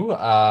 thank you.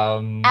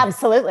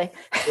 Absolutely.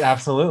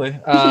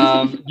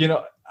 You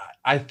know,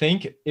 I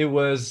think it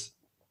was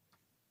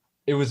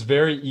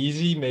very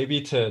easy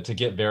maybe to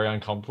get very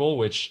uncomfortable,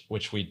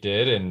 which we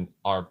did. And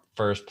our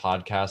first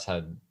podcast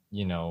had,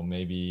 you know,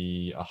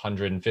 maybe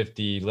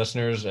 150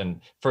 listeners.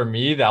 And for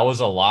me, that was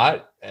a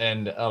lot,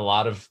 and a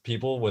lot of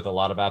people with a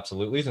lot of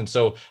absolutely's. And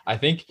so I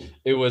think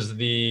it was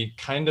the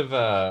kind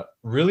of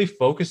really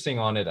focusing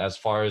on it as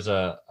far as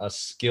a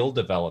skill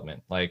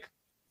development, like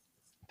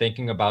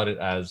thinking about it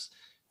as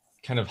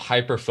kind of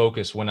hyper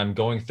focus when I'm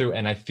going through,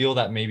 and I feel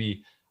that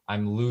maybe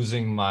I'm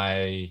losing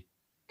my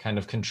kind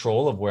of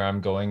control of where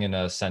I'm going in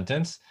a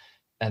sentence.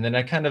 And then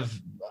I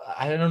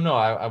don't know,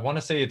 I want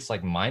to say it's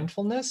like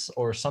mindfulness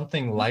or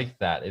something like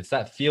that. It's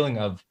that feeling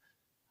of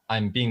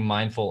I'm being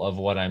mindful of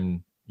what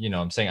I'm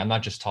saying. I'm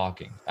not just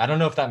talking. I don't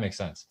know if that makes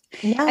sense.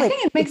 No, I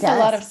think it makes a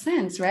lot of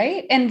sense,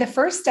 right? And the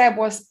first step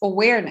was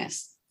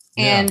awareness.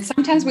 And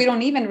sometimes we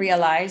don't even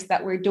realize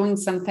that we're doing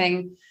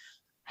something,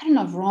 I don't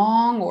know,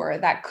 wrong, or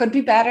that could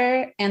be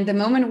better. And the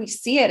moment we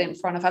see it in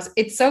front of us,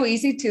 it's so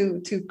easy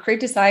to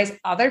criticize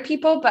other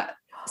people, but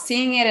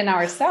seeing it in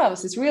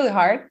ourselves is really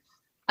hard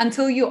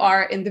until you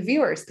are in the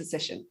viewer's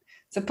position.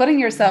 So putting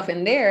yourself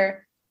in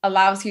there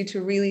allows you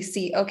to really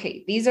see,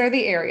 okay, these are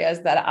the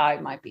areas that I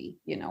might be,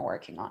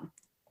 working on.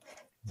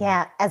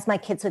 Yeah. As my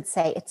kids would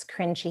say, it's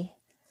cringy.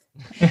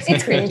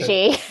 It's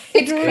cringy.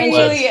 It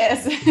really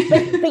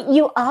is. But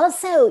you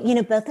also,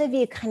 both of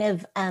you kind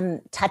of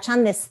touch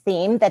on this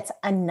theme. That's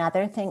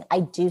another thing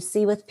I do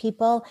see with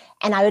people.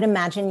 And I would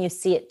imagine you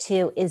see it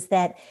too, is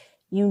that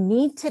you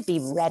need to be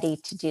ready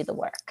to do the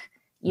work.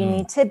 You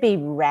need to be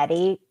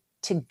ready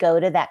to go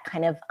to that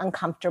kind of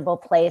uncomfortable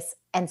place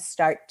and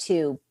start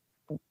to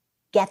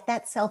get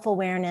that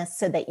self-awareness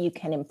so that you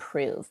can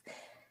improve.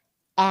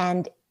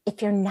 And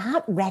if you're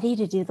not ready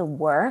to do the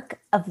work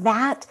of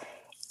that,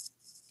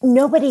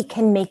 nobody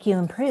can make you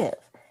improve.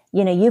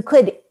 You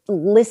could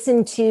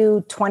listen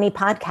to 20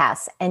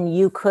 podcasts and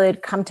you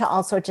could come to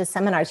all sorts of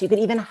seminars. You could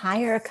even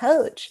hire a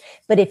coach.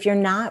 But if you're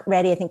not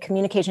ready, I think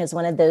communication is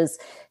one of those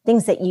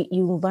things that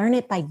you learn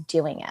it by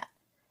doing it.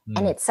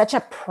 And it's such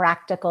a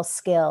practical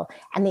skill.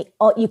 And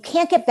you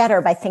can't get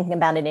better by thinking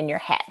about it in your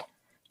head.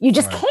 You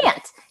just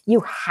can't.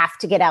 You have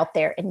to get out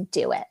there and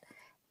do it.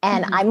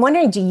 And I'm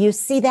wondering, do you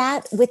see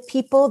that with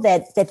people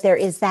that there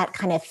is that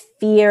kind of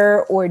fear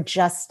or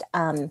just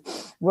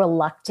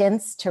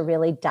reluctance to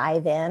really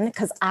dive in?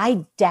 Because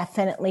I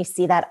definitely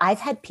see that. I've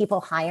had people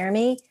hire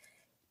me,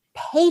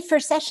 pay for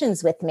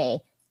sessions with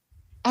me,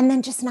 and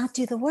then just not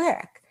do the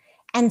work.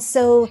 And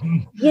so,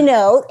 I'm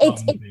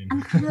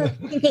kind of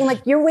thinking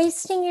like, you're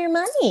wasting your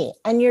money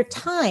and your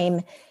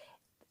time.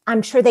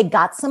 I'm sure they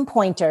got some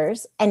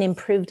pointers and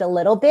improved a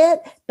little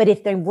bit, but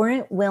if they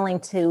weren't willing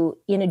to,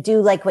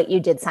 do like what you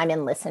did,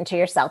 Simon, listen to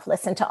yourself,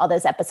 listen to all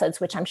those episodes,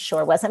 which I'm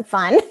sure wasn't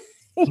fun.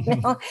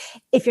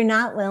 If you're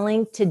not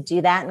willing to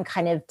do that and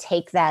kind of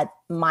take that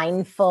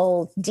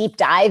mindful deep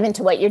dive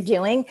into what you're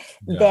doing,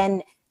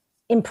 then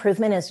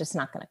improvement is just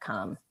not going to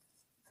come.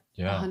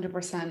 Yeah,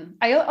 100%.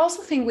 I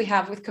also think we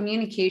have with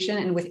communication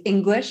and with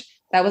English,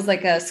 that was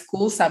like a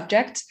school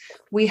subject.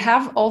 We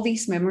have all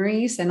these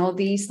memories and all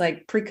these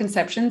like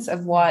preconceptions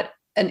of what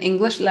an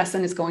English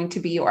lesson is going to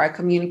be or a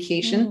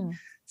communication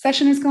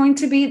session is going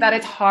to be, that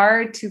it's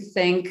hard to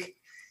think.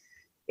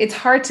 It's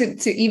hard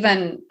to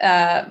even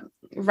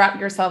wrap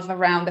yourself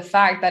around the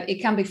fact that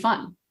it can be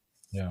fun.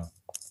 Yeah.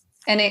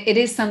 And it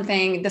is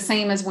something the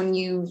same as when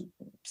you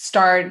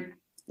start,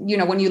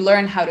 when you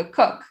learn how to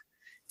cook.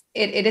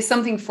 It is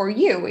something for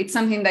you. It's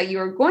something that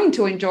you're going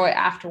to enjoy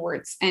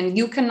afterwards. And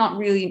you cannot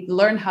really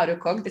learn how to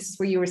cook. This is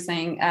what you were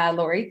saying,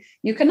 Lori.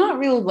 You cannot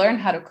really learn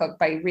how to cook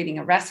by reading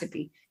a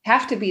recipe. You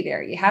have to be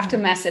there. You have to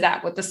mess it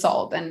up with the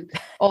salt and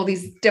all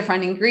these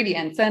different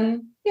ingredients.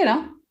 And,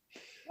 And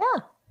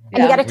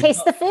you got to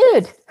taste the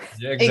food.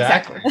 Yeah,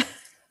 exactly.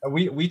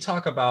 We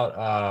talk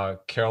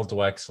about Carol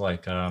Dweck's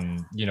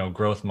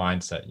growth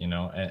mindset,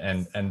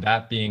 and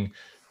that being,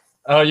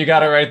 oh, you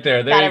got it right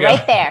there. There you go.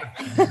 Right there.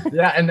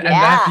 Yeah, and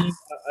that being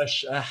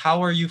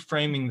how are you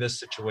framing this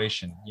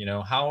situation?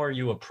 How are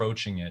you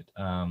approaching it?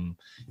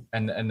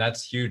 And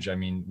that's huge. I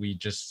mean, we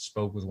just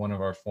spoke with one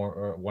of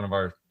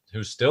our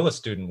who's still a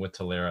student with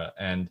Talera,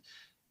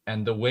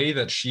 and the way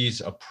that she's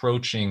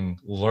approaching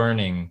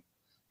learning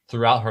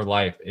throughout her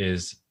life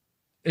is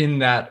in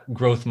that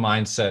growth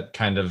mindset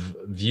kind of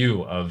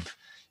view of,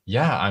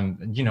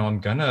 I'm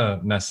gonna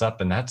mess up,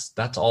 and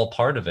that's all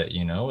part of it,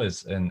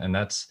 and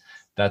that's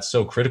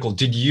so critical.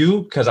 Did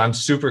you, because I'm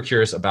super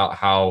curious about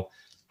how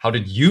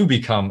did you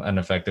become an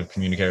effective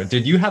communicator?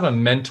 Did you have a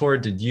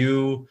mentor?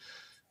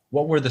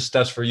 What were the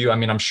steps for you? I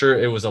mean, I'm sure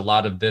it was a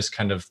lot of this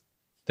kind of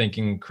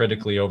thinking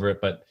critically over it,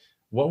 but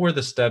what were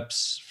the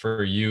steps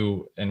for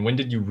you? And when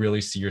did you really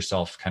see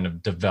yourself kind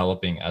of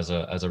developing as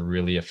a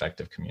really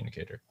effective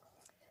communicator?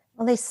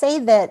 Well, they say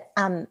that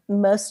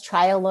most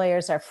trial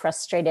lawyers are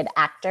frustrated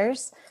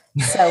actors.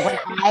 So when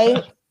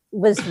I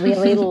was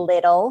really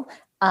little,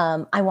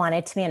 I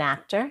wanted to be an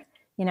actor.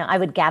 I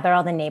would gather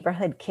all the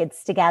neighborhood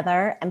kids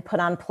together and put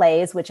on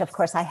plays, which of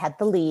course I had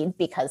the lead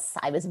because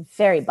I was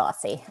very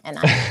bossy and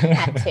I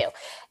had to.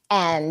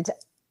 And,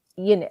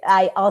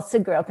 I also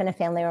grew up in a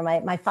family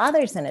where my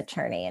father's an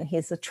attorney and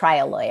he's a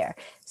trial lawyer.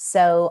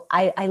 So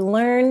I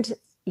learned,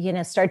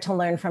 started to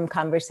learn from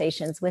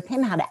conversations with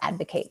him how to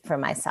advocate for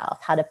myself,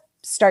 how to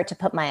start to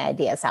put my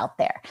ideas out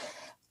there.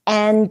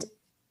 And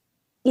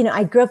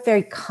I grew up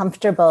very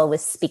comfortable with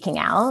speaking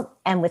out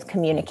and with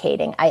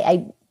communicating.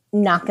 I'm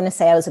not going to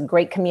say I was a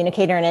great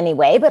communicator in any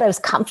way, but I was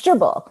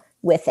comfortable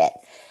with it.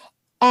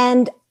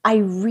 And I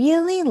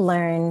really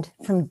learned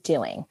from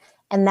doing.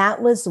 And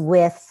that was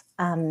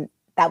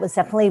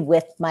definitely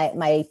with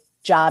my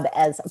job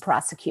as a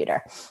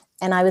prosecutor.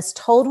 And I was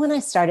told when I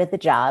started the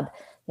job,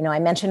 I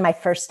mentioned my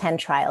first 10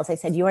 trials. I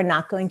said, you are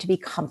not going to be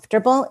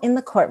comfortable in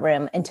the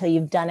courtroom until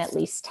you've done at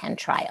least 10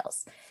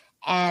 trials.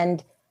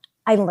 And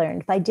I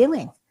learned by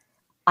doing.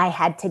 I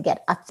had to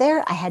get up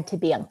there. I had to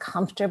be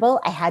uncomfortable.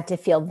 I had to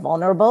feel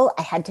vulnerable.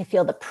 I had to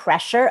feel the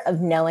pressure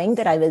of knowing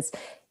that I was,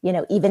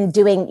 even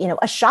doing,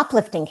 a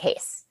shoplifting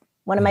case.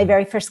 One of my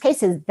very first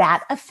cases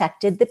that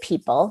affected the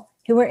people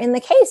who were in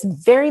the case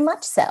very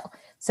much so.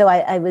 So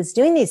I was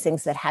doing these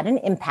things that had an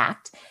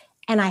impact,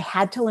 and I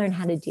had to learn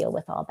how to deal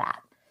with all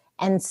that.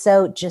 And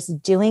so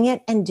just doing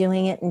it and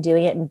doing it and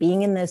doing it and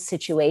being in those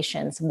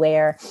situations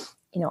where,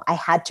 I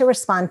had to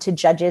respond to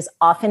judges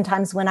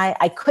oftentimes when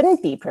I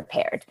couldn't be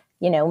prepared,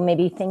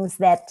 maybe things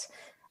that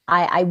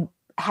I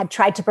had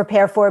tried to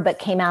prepare for, but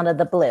came out of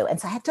the blue. And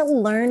so I had to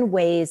learn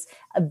ways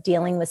of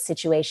dealing with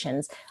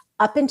situations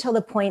up until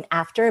the point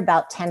after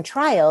about 10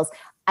 trials.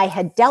 I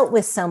had dealt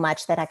with so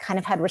much that I kind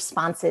of had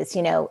responses,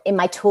 in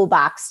my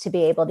toolbox to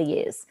be able to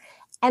use.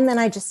 And then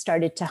I just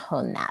started to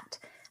hone that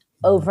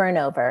over and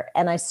over.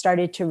 And I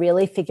started to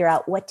really figure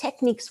out what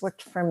techniques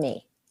worked for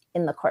me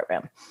in the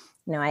courtroom.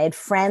 I had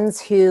friends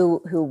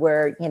who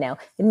were,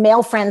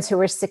 male friends who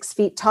were 6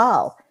 feet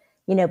tall,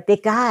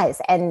 big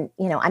guys. And,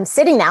 I'm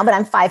sitting now, but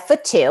I'm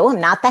 5'2".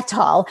 I'm not that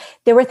tall.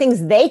 There were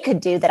things they could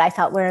do that I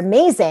thought were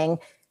amazing.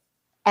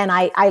 And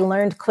I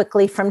learned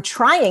quickly from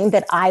trying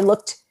that I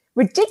looked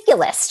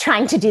ridiculous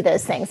trying to do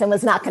those things and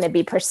was not going to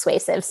be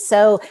persuasive.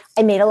 So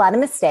I made a lot of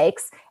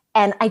mistakes.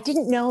 And I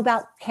didn't know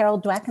about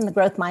Carol Dweck and the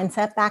growth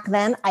mindset back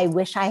then. I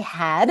wish I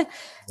had,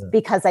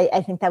 because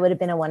I think that would have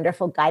been a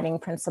wonderful guiding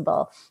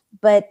principle.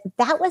 But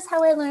that was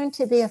how I learned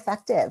to be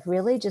effective,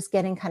 really just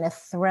getting kind of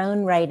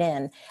thrown right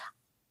in.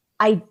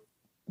 I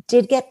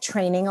did get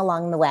training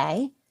along the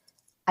way.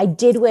 I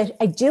do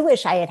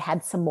wish I had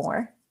had some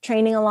more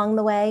training along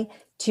the way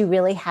to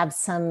really have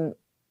some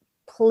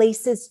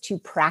places to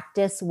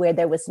practice where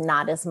there was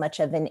not as much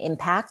of an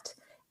impact.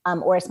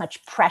 Or as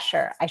much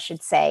pressure, I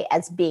should say,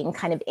 as being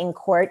kind of in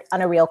court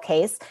on a real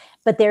case.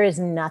 But there is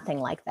nothing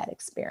like that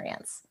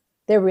experience.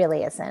 There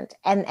really isn't.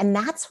 And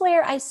that's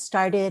where I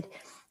started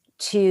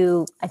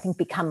to, I think,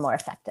 become more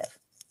effective.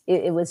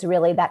 It was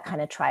really that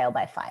kind of trial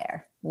by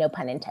fire, no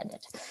pun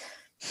intended.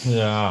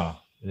 Yeah.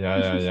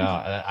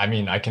 I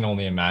mean, I can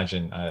only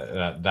imagine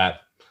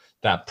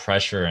that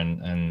pressure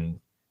and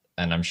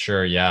I'm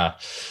sure,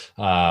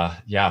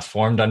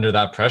 formed under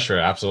that pressure.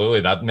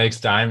 Absolutely. That makes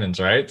diamonds,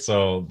 right?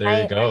 So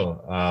there you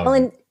go.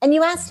 Well, and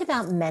you asked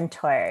about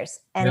mentors.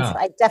 And so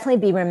I'd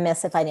definitely be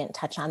remiss if I didn't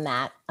touch on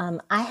that.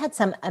 I had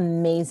some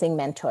amazing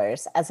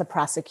mentors as a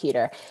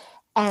prosecutor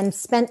and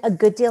spent a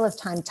good deal of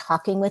time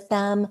talking with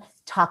them,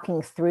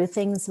 talking through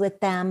things with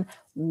them,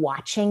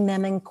 watching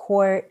them in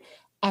court.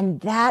 And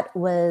that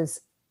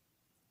was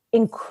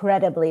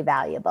incredibly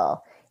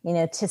valuable.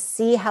 To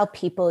see how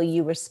people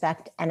you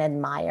respect and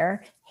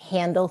admire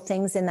handle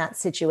things in that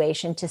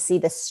situation, to see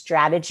the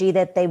strategy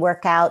that they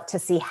work out, to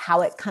see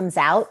how it comes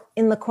out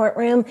in the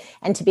courtroom,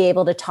 and to be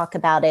able to talk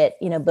about it,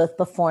 both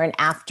before and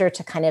after,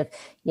 to kind of,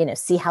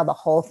 see how the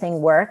whole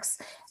thing works.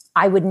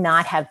 I would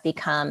not have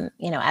become,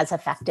 as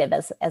effective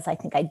as I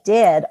think I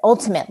did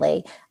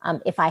ultimately,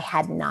 if I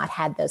had not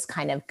had those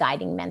kind of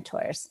guiding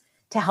mentors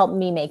to help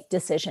me make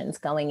decisions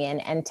going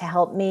in and to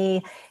help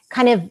me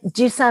kind of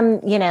do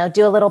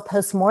do a little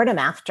postmortem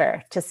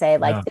after to say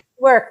this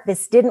worked,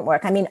 this didn't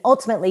work. I mean,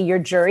 ultimately your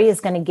jury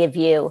is going to give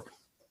you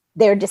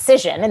their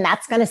decision and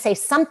that's going to say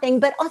something,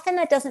 but often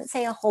that doesn't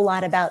say a whole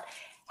lot about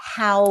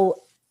how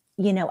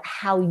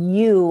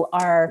you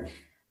are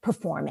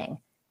performing,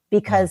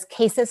 because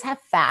cases have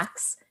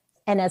facts,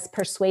 and as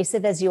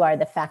persuasive as you are,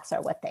 the facts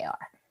are what they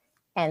are.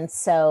 And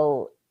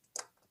so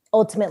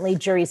ultimately,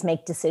 juries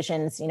make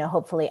decisions,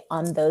 hopefully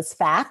on those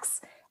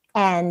facts,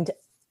 and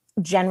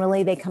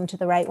generally they come to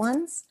the right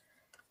ones.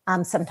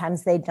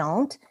 Sometimes they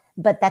don't,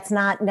 but that's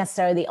not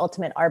necessarily the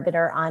ultimate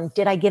arbiter on,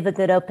 did I give a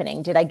good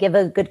opening? Did I give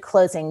a good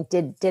closing?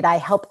 Did I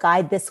help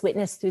guide this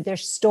witness through their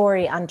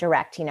story on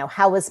direct?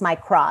 How was my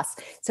cross?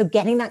 So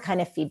getting that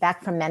kind of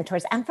feedback from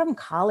mentors and from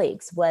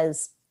colleagues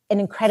was an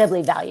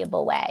incredibly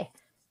valuable way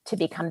to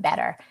become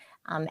better.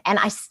 And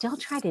I still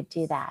try to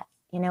do that.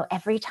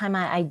 Every time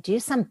I do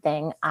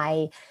something,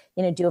 I,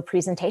 do a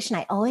presentation,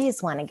 I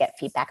always want to get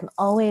feedback. I'm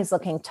always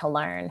looking to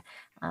learn.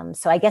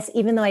 So I guess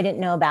even though I didn't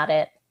know about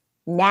it,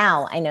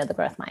 now I know the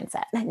growth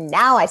mindset.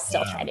 Now I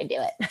still try to do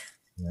it.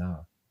 Yeah.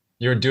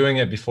 You were doing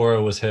it before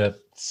it was hip.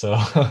 So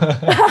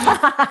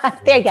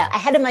there you go.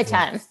 Ahead of my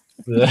time.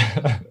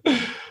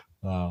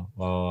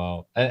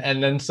 Wow.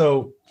 And then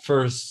so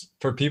for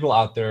people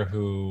out there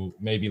who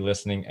may be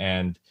listening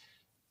and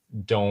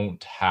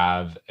don't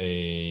have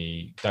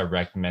a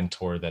direct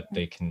mentor that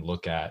they can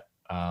look at,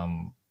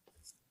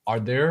 are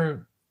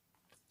there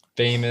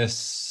famous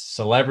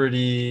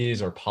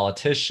celebrities or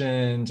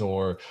politicians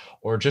or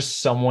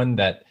just someone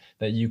that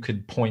you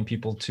could point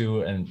people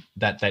to and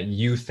that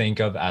you think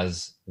of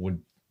as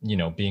would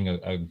being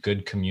a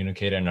good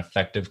communicator, an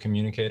effective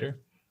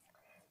communicator?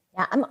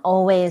 Yeah, I'm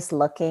always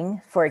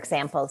looking for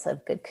examples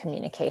of good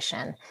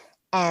communication.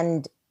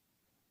 And,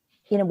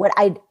 what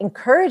I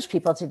encourage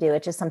people to do,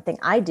 which is something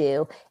I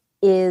do,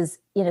 is,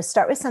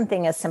 start with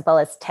something as simple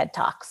as TED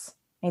Talks.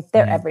 Right?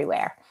 They're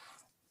everywhere.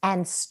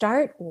 And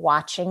start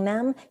watching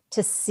them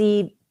to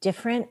see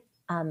different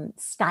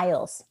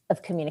styles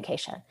of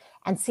communication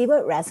and see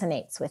what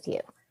resonates with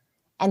you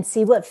and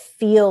see what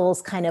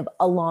feels kind of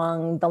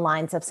along the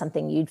lines of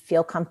something you'd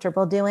feel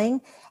comfortable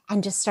doing,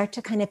 and just start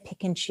to kind of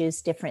pick and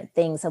choose different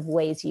things of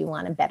ways you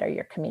want to better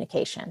your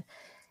communication.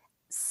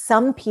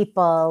 Some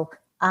people,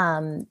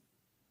 I'm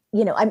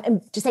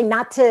just saying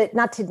not to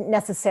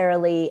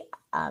necessarily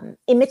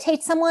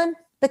imitate someone,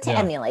 but to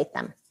emulate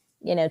them,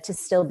 to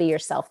still be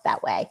yourself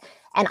that way.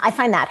 And I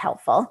find that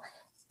helpful.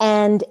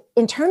 And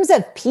in terms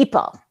of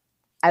people,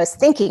 I was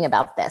thinking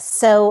about this.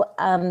 So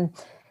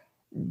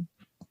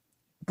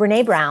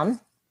Brene Brown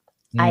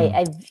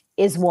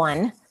is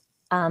one.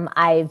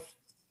 I've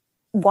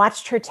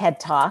watched her TED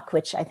Talk,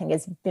 which I think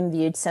has been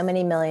viewed so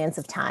many millions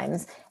of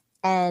times.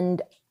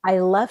 And I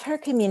love her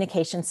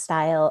communication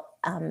style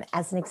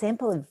as an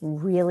example of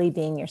really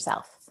being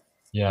yourself.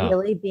 Yeah.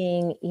 Really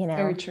being,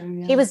 Very true,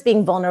 yeah. She was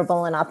being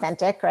vulnerable and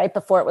authentic, right?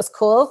 Before it was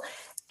cool.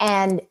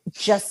 And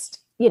just,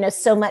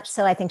 so much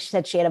so, I think she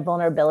said she had a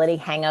vulnerability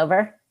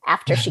hangover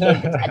after she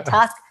gave the TED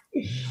Talk,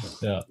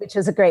 which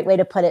was a great way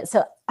to put it.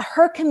 So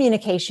her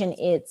communication,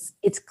 it's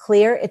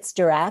clear, it's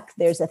direct,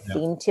 there's a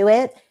theme to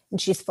it, and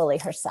she's fully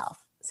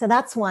herself. So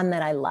that's one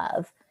that I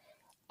love.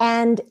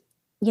 And,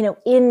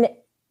 in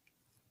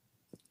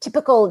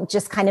typical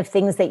just kind of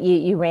things that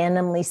you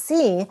randomly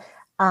see,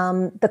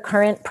 the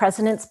current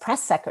president's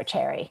press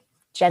secretary,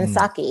 Jen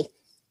Psaki,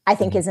 I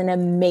think is an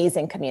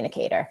amazing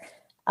communicator.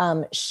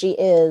 She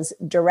is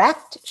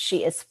direct,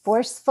 she is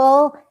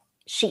forceful,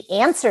 she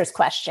answers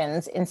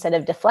questions instead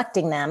of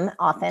deflecting them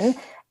often,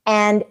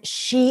 and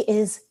she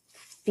is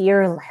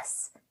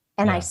fearless.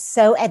 And I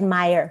so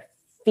admire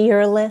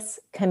fearless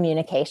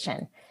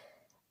communication.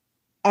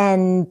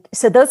 And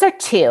so those are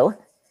two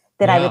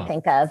that I would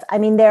think of. I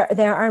mean,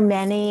 there are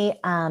many,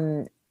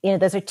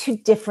 those are two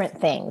different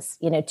things,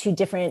 two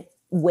different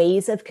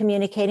ways of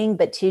communicating,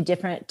 but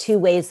two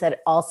ways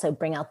that also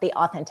bring out the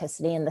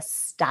authenticity and the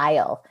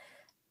style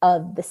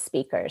of the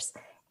speakers.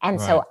 And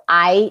so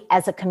I,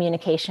 as a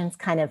communications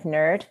kind of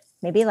nerd,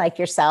 maybe like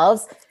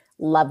yourselves,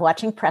 love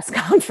watching press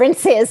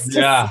conferences.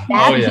 The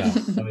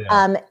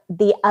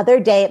other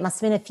day, it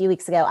must've been a few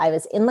weeks ago, I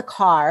was in the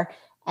car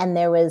and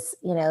there was,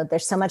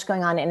 there's so much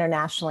going on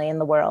internationally in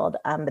the world.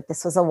 But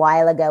this was a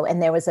while ago,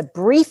 and there was a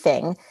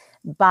briefing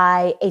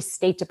by a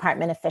State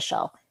Department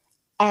official.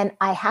 And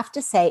I have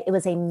to say, it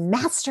was a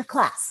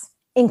masterclass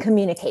in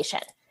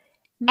communication.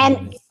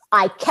 And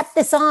I kept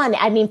this on,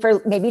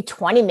 for maybe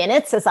 20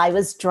 minutes as I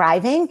was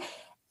driving.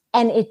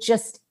 And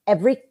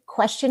every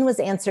question was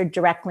answered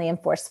directly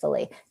and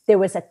forcefully. There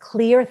was a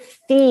clear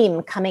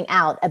theme coming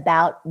out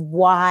about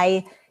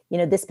why,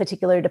 this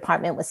particular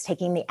department was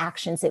taking the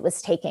actions it was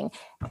taking.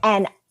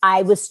 And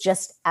I was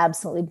just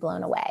absolutely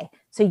blown away.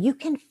 So you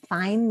can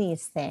find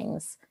these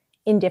things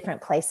in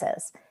different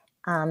places.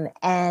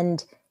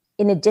 And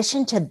in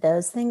addition to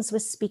those things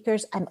with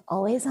speakers, I'm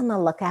always on the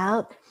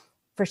lookout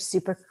for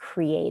super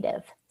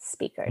creative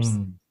speakers.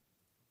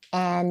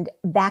 And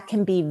that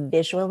can be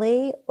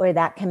visually, or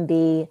that can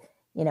be,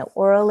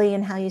 orally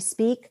in how you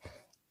speak.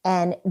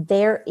 And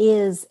there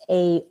is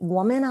a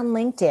woman on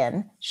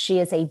LinkedIn. She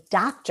is a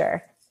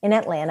doctor in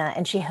Atlanta,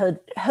 and she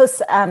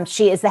hosts,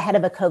 she is the head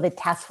of a COVID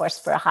task force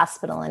for a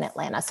hospital in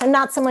Atlanta. So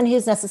not someone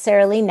who's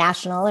necessarily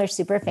national or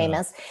super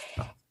famous.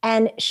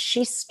 And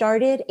she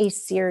started a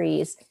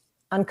series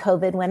on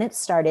COVID when it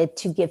started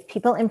to give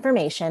people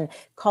information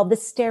called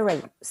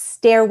the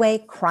Stairway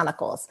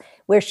Chronicles,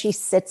 where she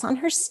sits on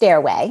her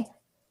stairway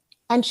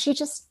and she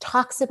just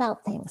talks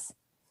about things.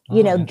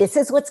 This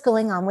is what's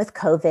going on with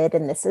COVID,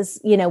 and this is,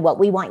 what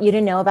we want you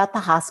to know about the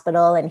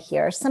hospital, and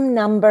here are some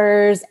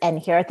numbers, and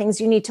here are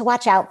things you need to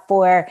watch out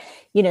for.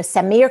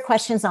 Send me your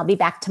questions. I'll be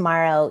back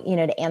tomorrow,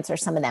 to answer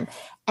some of them.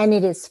 And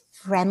it is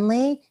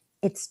friendly,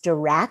 it's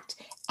direct,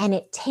 and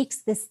it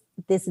takes this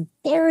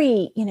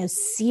very,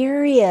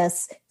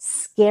 serious,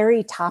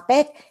 scary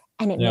topic,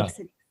 and it makes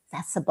it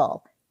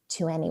accessible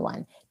to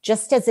anyone,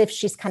 just as if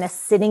she's kind of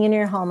sitting in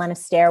your home on a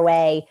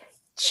stairway,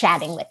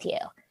 chatting with you.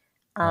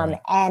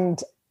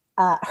 And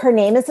her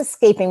name is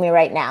escaping me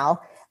right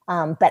now,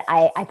 but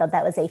I thought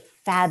that was a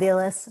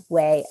fabulous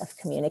way of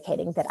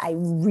communicating that I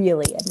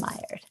really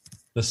admired.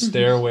 The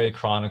Stairway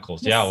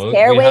Chronicles.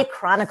 Stairway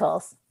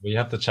Chronicles. We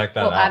have to check that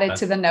out. We'll add it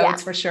to the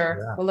notes for sure.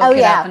 Yeah. We'll look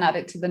it up and add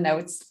it to the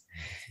notes.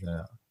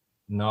 Yeah.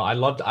 No, I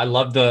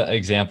loved the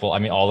example.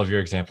 All of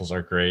your examples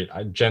are great.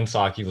 Jen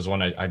Psaki was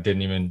one I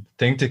didn't even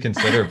think to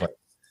consider, but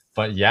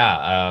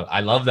I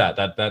love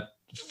that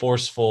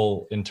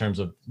forceful in terms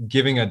of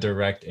giving a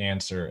direct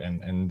answer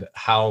and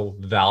how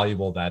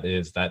valuable that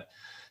is. That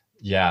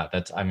Yeah,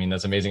 that's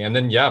amazing. And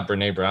then, yeah,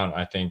 Brene Brown,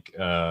 I think,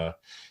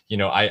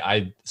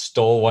 I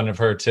stole one of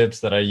her tips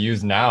that I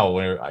use now,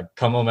 where I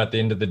come home at the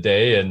end of the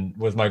day and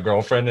with my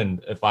girlfriend,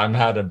 and if I'm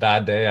had a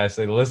bad day, I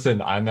say,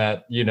 listen, I'm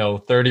at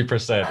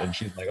 30%, and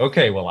she's like,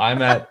 okay, well,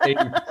 I'm at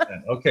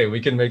 80%. Okay, we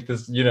can make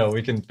this,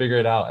 we can figure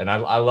it out. And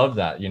I love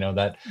that,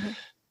 that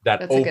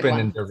That's open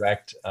and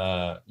direct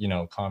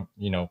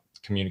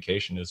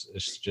communication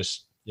is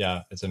just,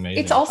 yeah, it's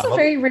amazing. It's also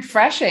very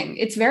refreshing.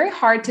 It's very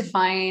hard to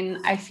find,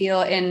 I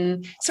feel,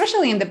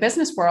 especially in the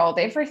business world.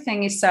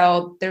 Everything is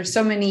there's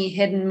so many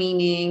hidden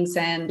meanings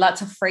and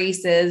lots of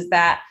phrases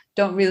that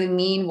don't really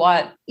mean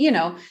what,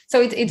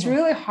 so it's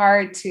really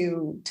hard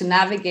to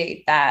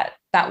navigate that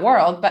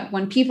world. But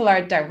when people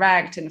are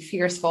direct and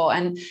fierceful,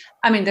 and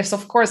I mean, there's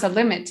of course a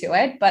limit to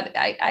it, but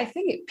I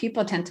think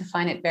people tend to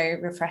find it very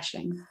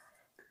refreshing.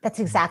 That's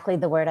exactly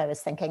the word I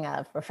was thinking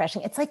of,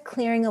 refreshing. It's like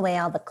clearing away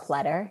all the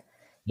clutter.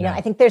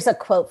 I think there's a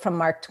quote from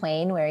Mark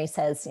Twain where he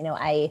says,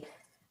 I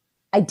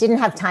didn't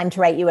have time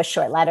to write you a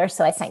short letter,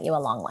 so I sent you a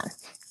long one.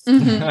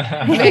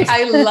 Mm-hmm.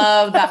 I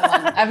love that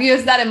one. I've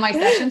used that in my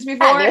sessions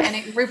before, and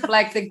it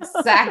reflects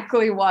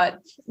exactly what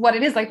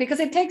it is like, because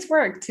it takes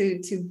work to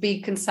be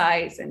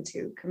concise and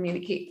to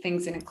communicate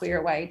things in a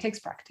clear way. It takes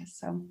practice.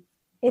 So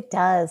it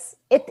does.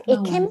 It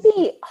can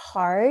be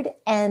hard.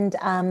 And,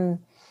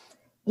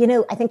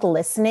 I think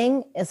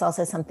listening is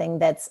also something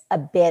that's a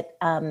bit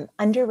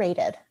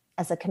underrated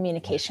as a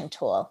communication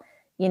tool.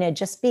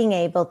 Just being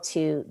able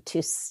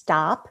to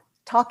stop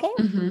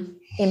talking,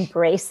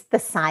 embrace the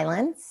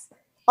silence.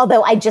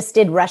 Although I just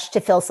did rush to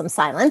fill some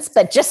silence,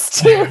 but just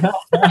to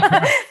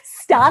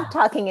stop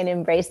talking and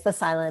embrace the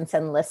silence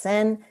and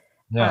listen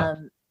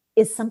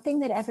is something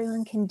that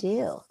everyone can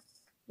do.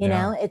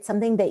 It's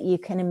something that you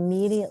can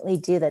immediately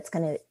do that's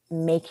going to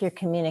make your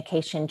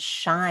communication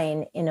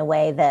shine in a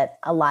way that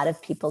a lot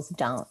of people's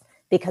don't,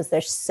 because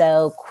they're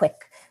so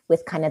quick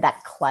with kind of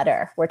that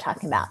clutter we're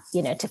talking about,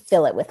 to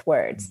fill it with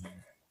words.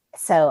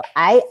 So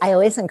I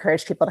always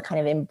encourage people to kind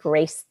of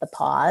embrace the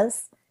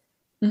pause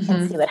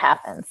and see what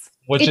happens.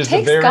 Which it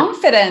takes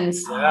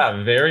confidence.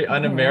 Yeah, very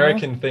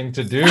un-American thing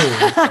to do.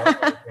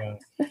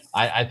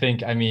 I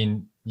think,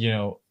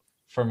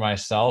 for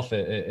myself,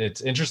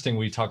 it's interesting.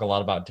 We talk a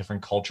lot about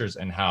different cultures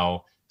and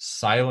how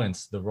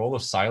the role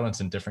of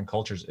silence in different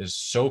cultures is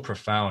so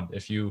profound.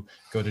 If you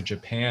go to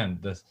Japan,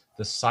 the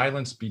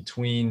silence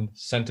between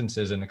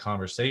sentences in a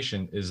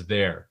conversation is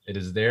there. It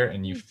is there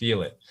and you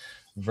feel it.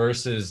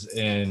 Versus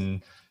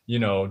in,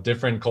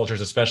 different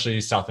cultures, especially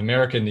South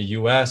America, in the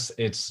US,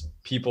 it's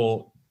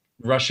people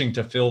rushing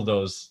to fill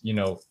those,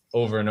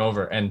 over and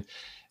over. And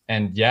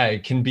yeah,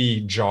 it can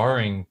be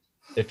jarring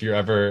if you're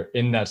ever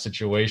in that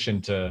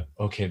situation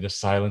okay, the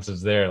silence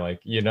is there,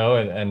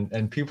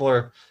 and people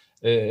are,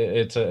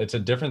 it's a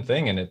different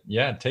thing. And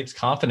it takes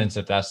confidence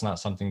if that's not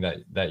something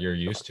that you're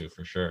used to,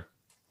 for sure.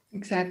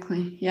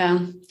 Exactly.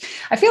 Yeah.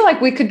 I feel like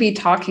we could be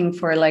talking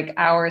for like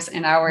hours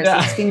and hours.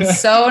 Yeah. It's been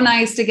so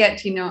nice to get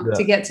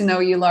to know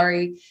you,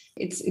 Laurie.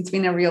 It's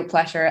been a real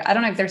pleasure. I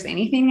don't know if there's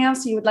anything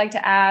else you would like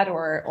to add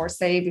or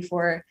say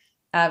before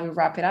we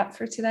wrap it up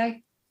for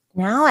today.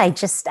 No, I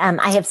just,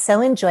 I have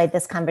so enjoyed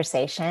this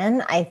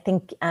conversation. I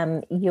think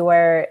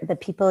the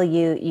people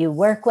you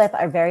work with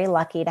are very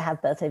lucky to have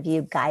both of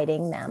you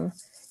guiding them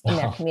in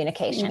their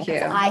communication.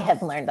 I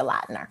have learned a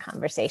lot in our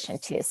conversation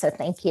too. So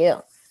thank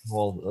you.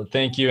 Well,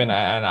 thank you. And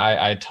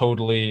I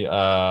totally,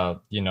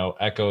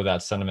 echo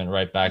that sentiment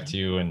right back to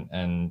you.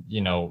 And,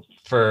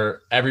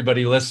 for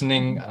everybody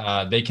listening,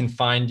 they can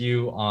find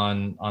you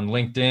on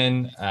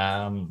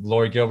LinkedIn,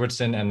 Laurie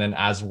Gilbertson, and then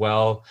as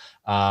well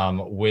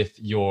with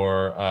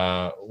your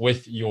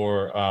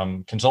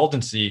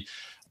consultancy.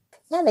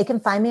 Yeah, they can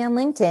find me on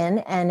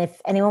LinkedIn. And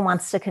if anyone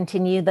wants to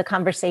continue the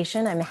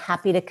conversation, I'm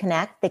happy to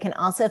connect. They can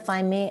also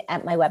find me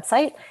at my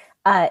website.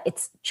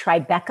 It's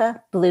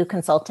Tribeca Blue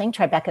Consulting.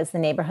 Tribeca is the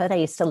neighborhood I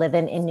used to live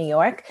in New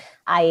York.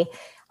 I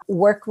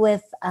work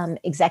with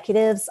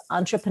executives,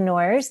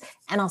 entrepreneurs,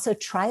 and also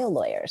trial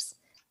lawyers.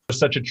 It was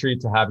such a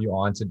treat to have you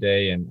on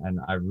today, and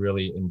I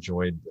really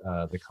enjoyed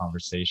the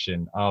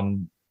conversation.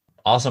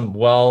 Awesome.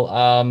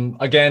 Well,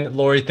 again,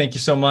 Laurie, thank you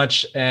so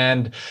much.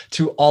 And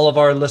to all of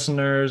our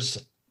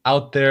listeners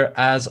out there,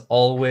 as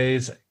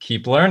always,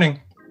 keep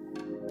learning.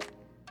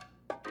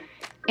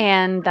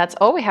 And that's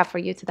all we have for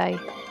you today.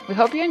 We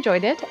hope you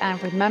enjoyed it,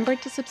 and remember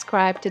to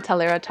subscribe to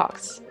Talera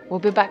Talks. We'll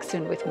be back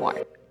soon with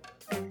more.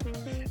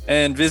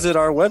 And visit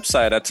our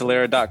website at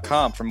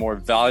Talera.com for more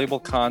valuable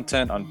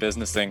content on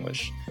business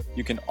English.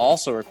 You can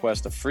also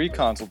request a free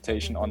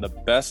consultation on the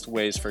best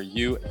ways for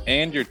you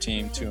and your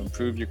team to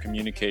improve your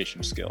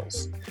communication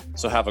skills.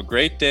 So have a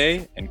great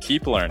day and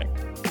keep learning.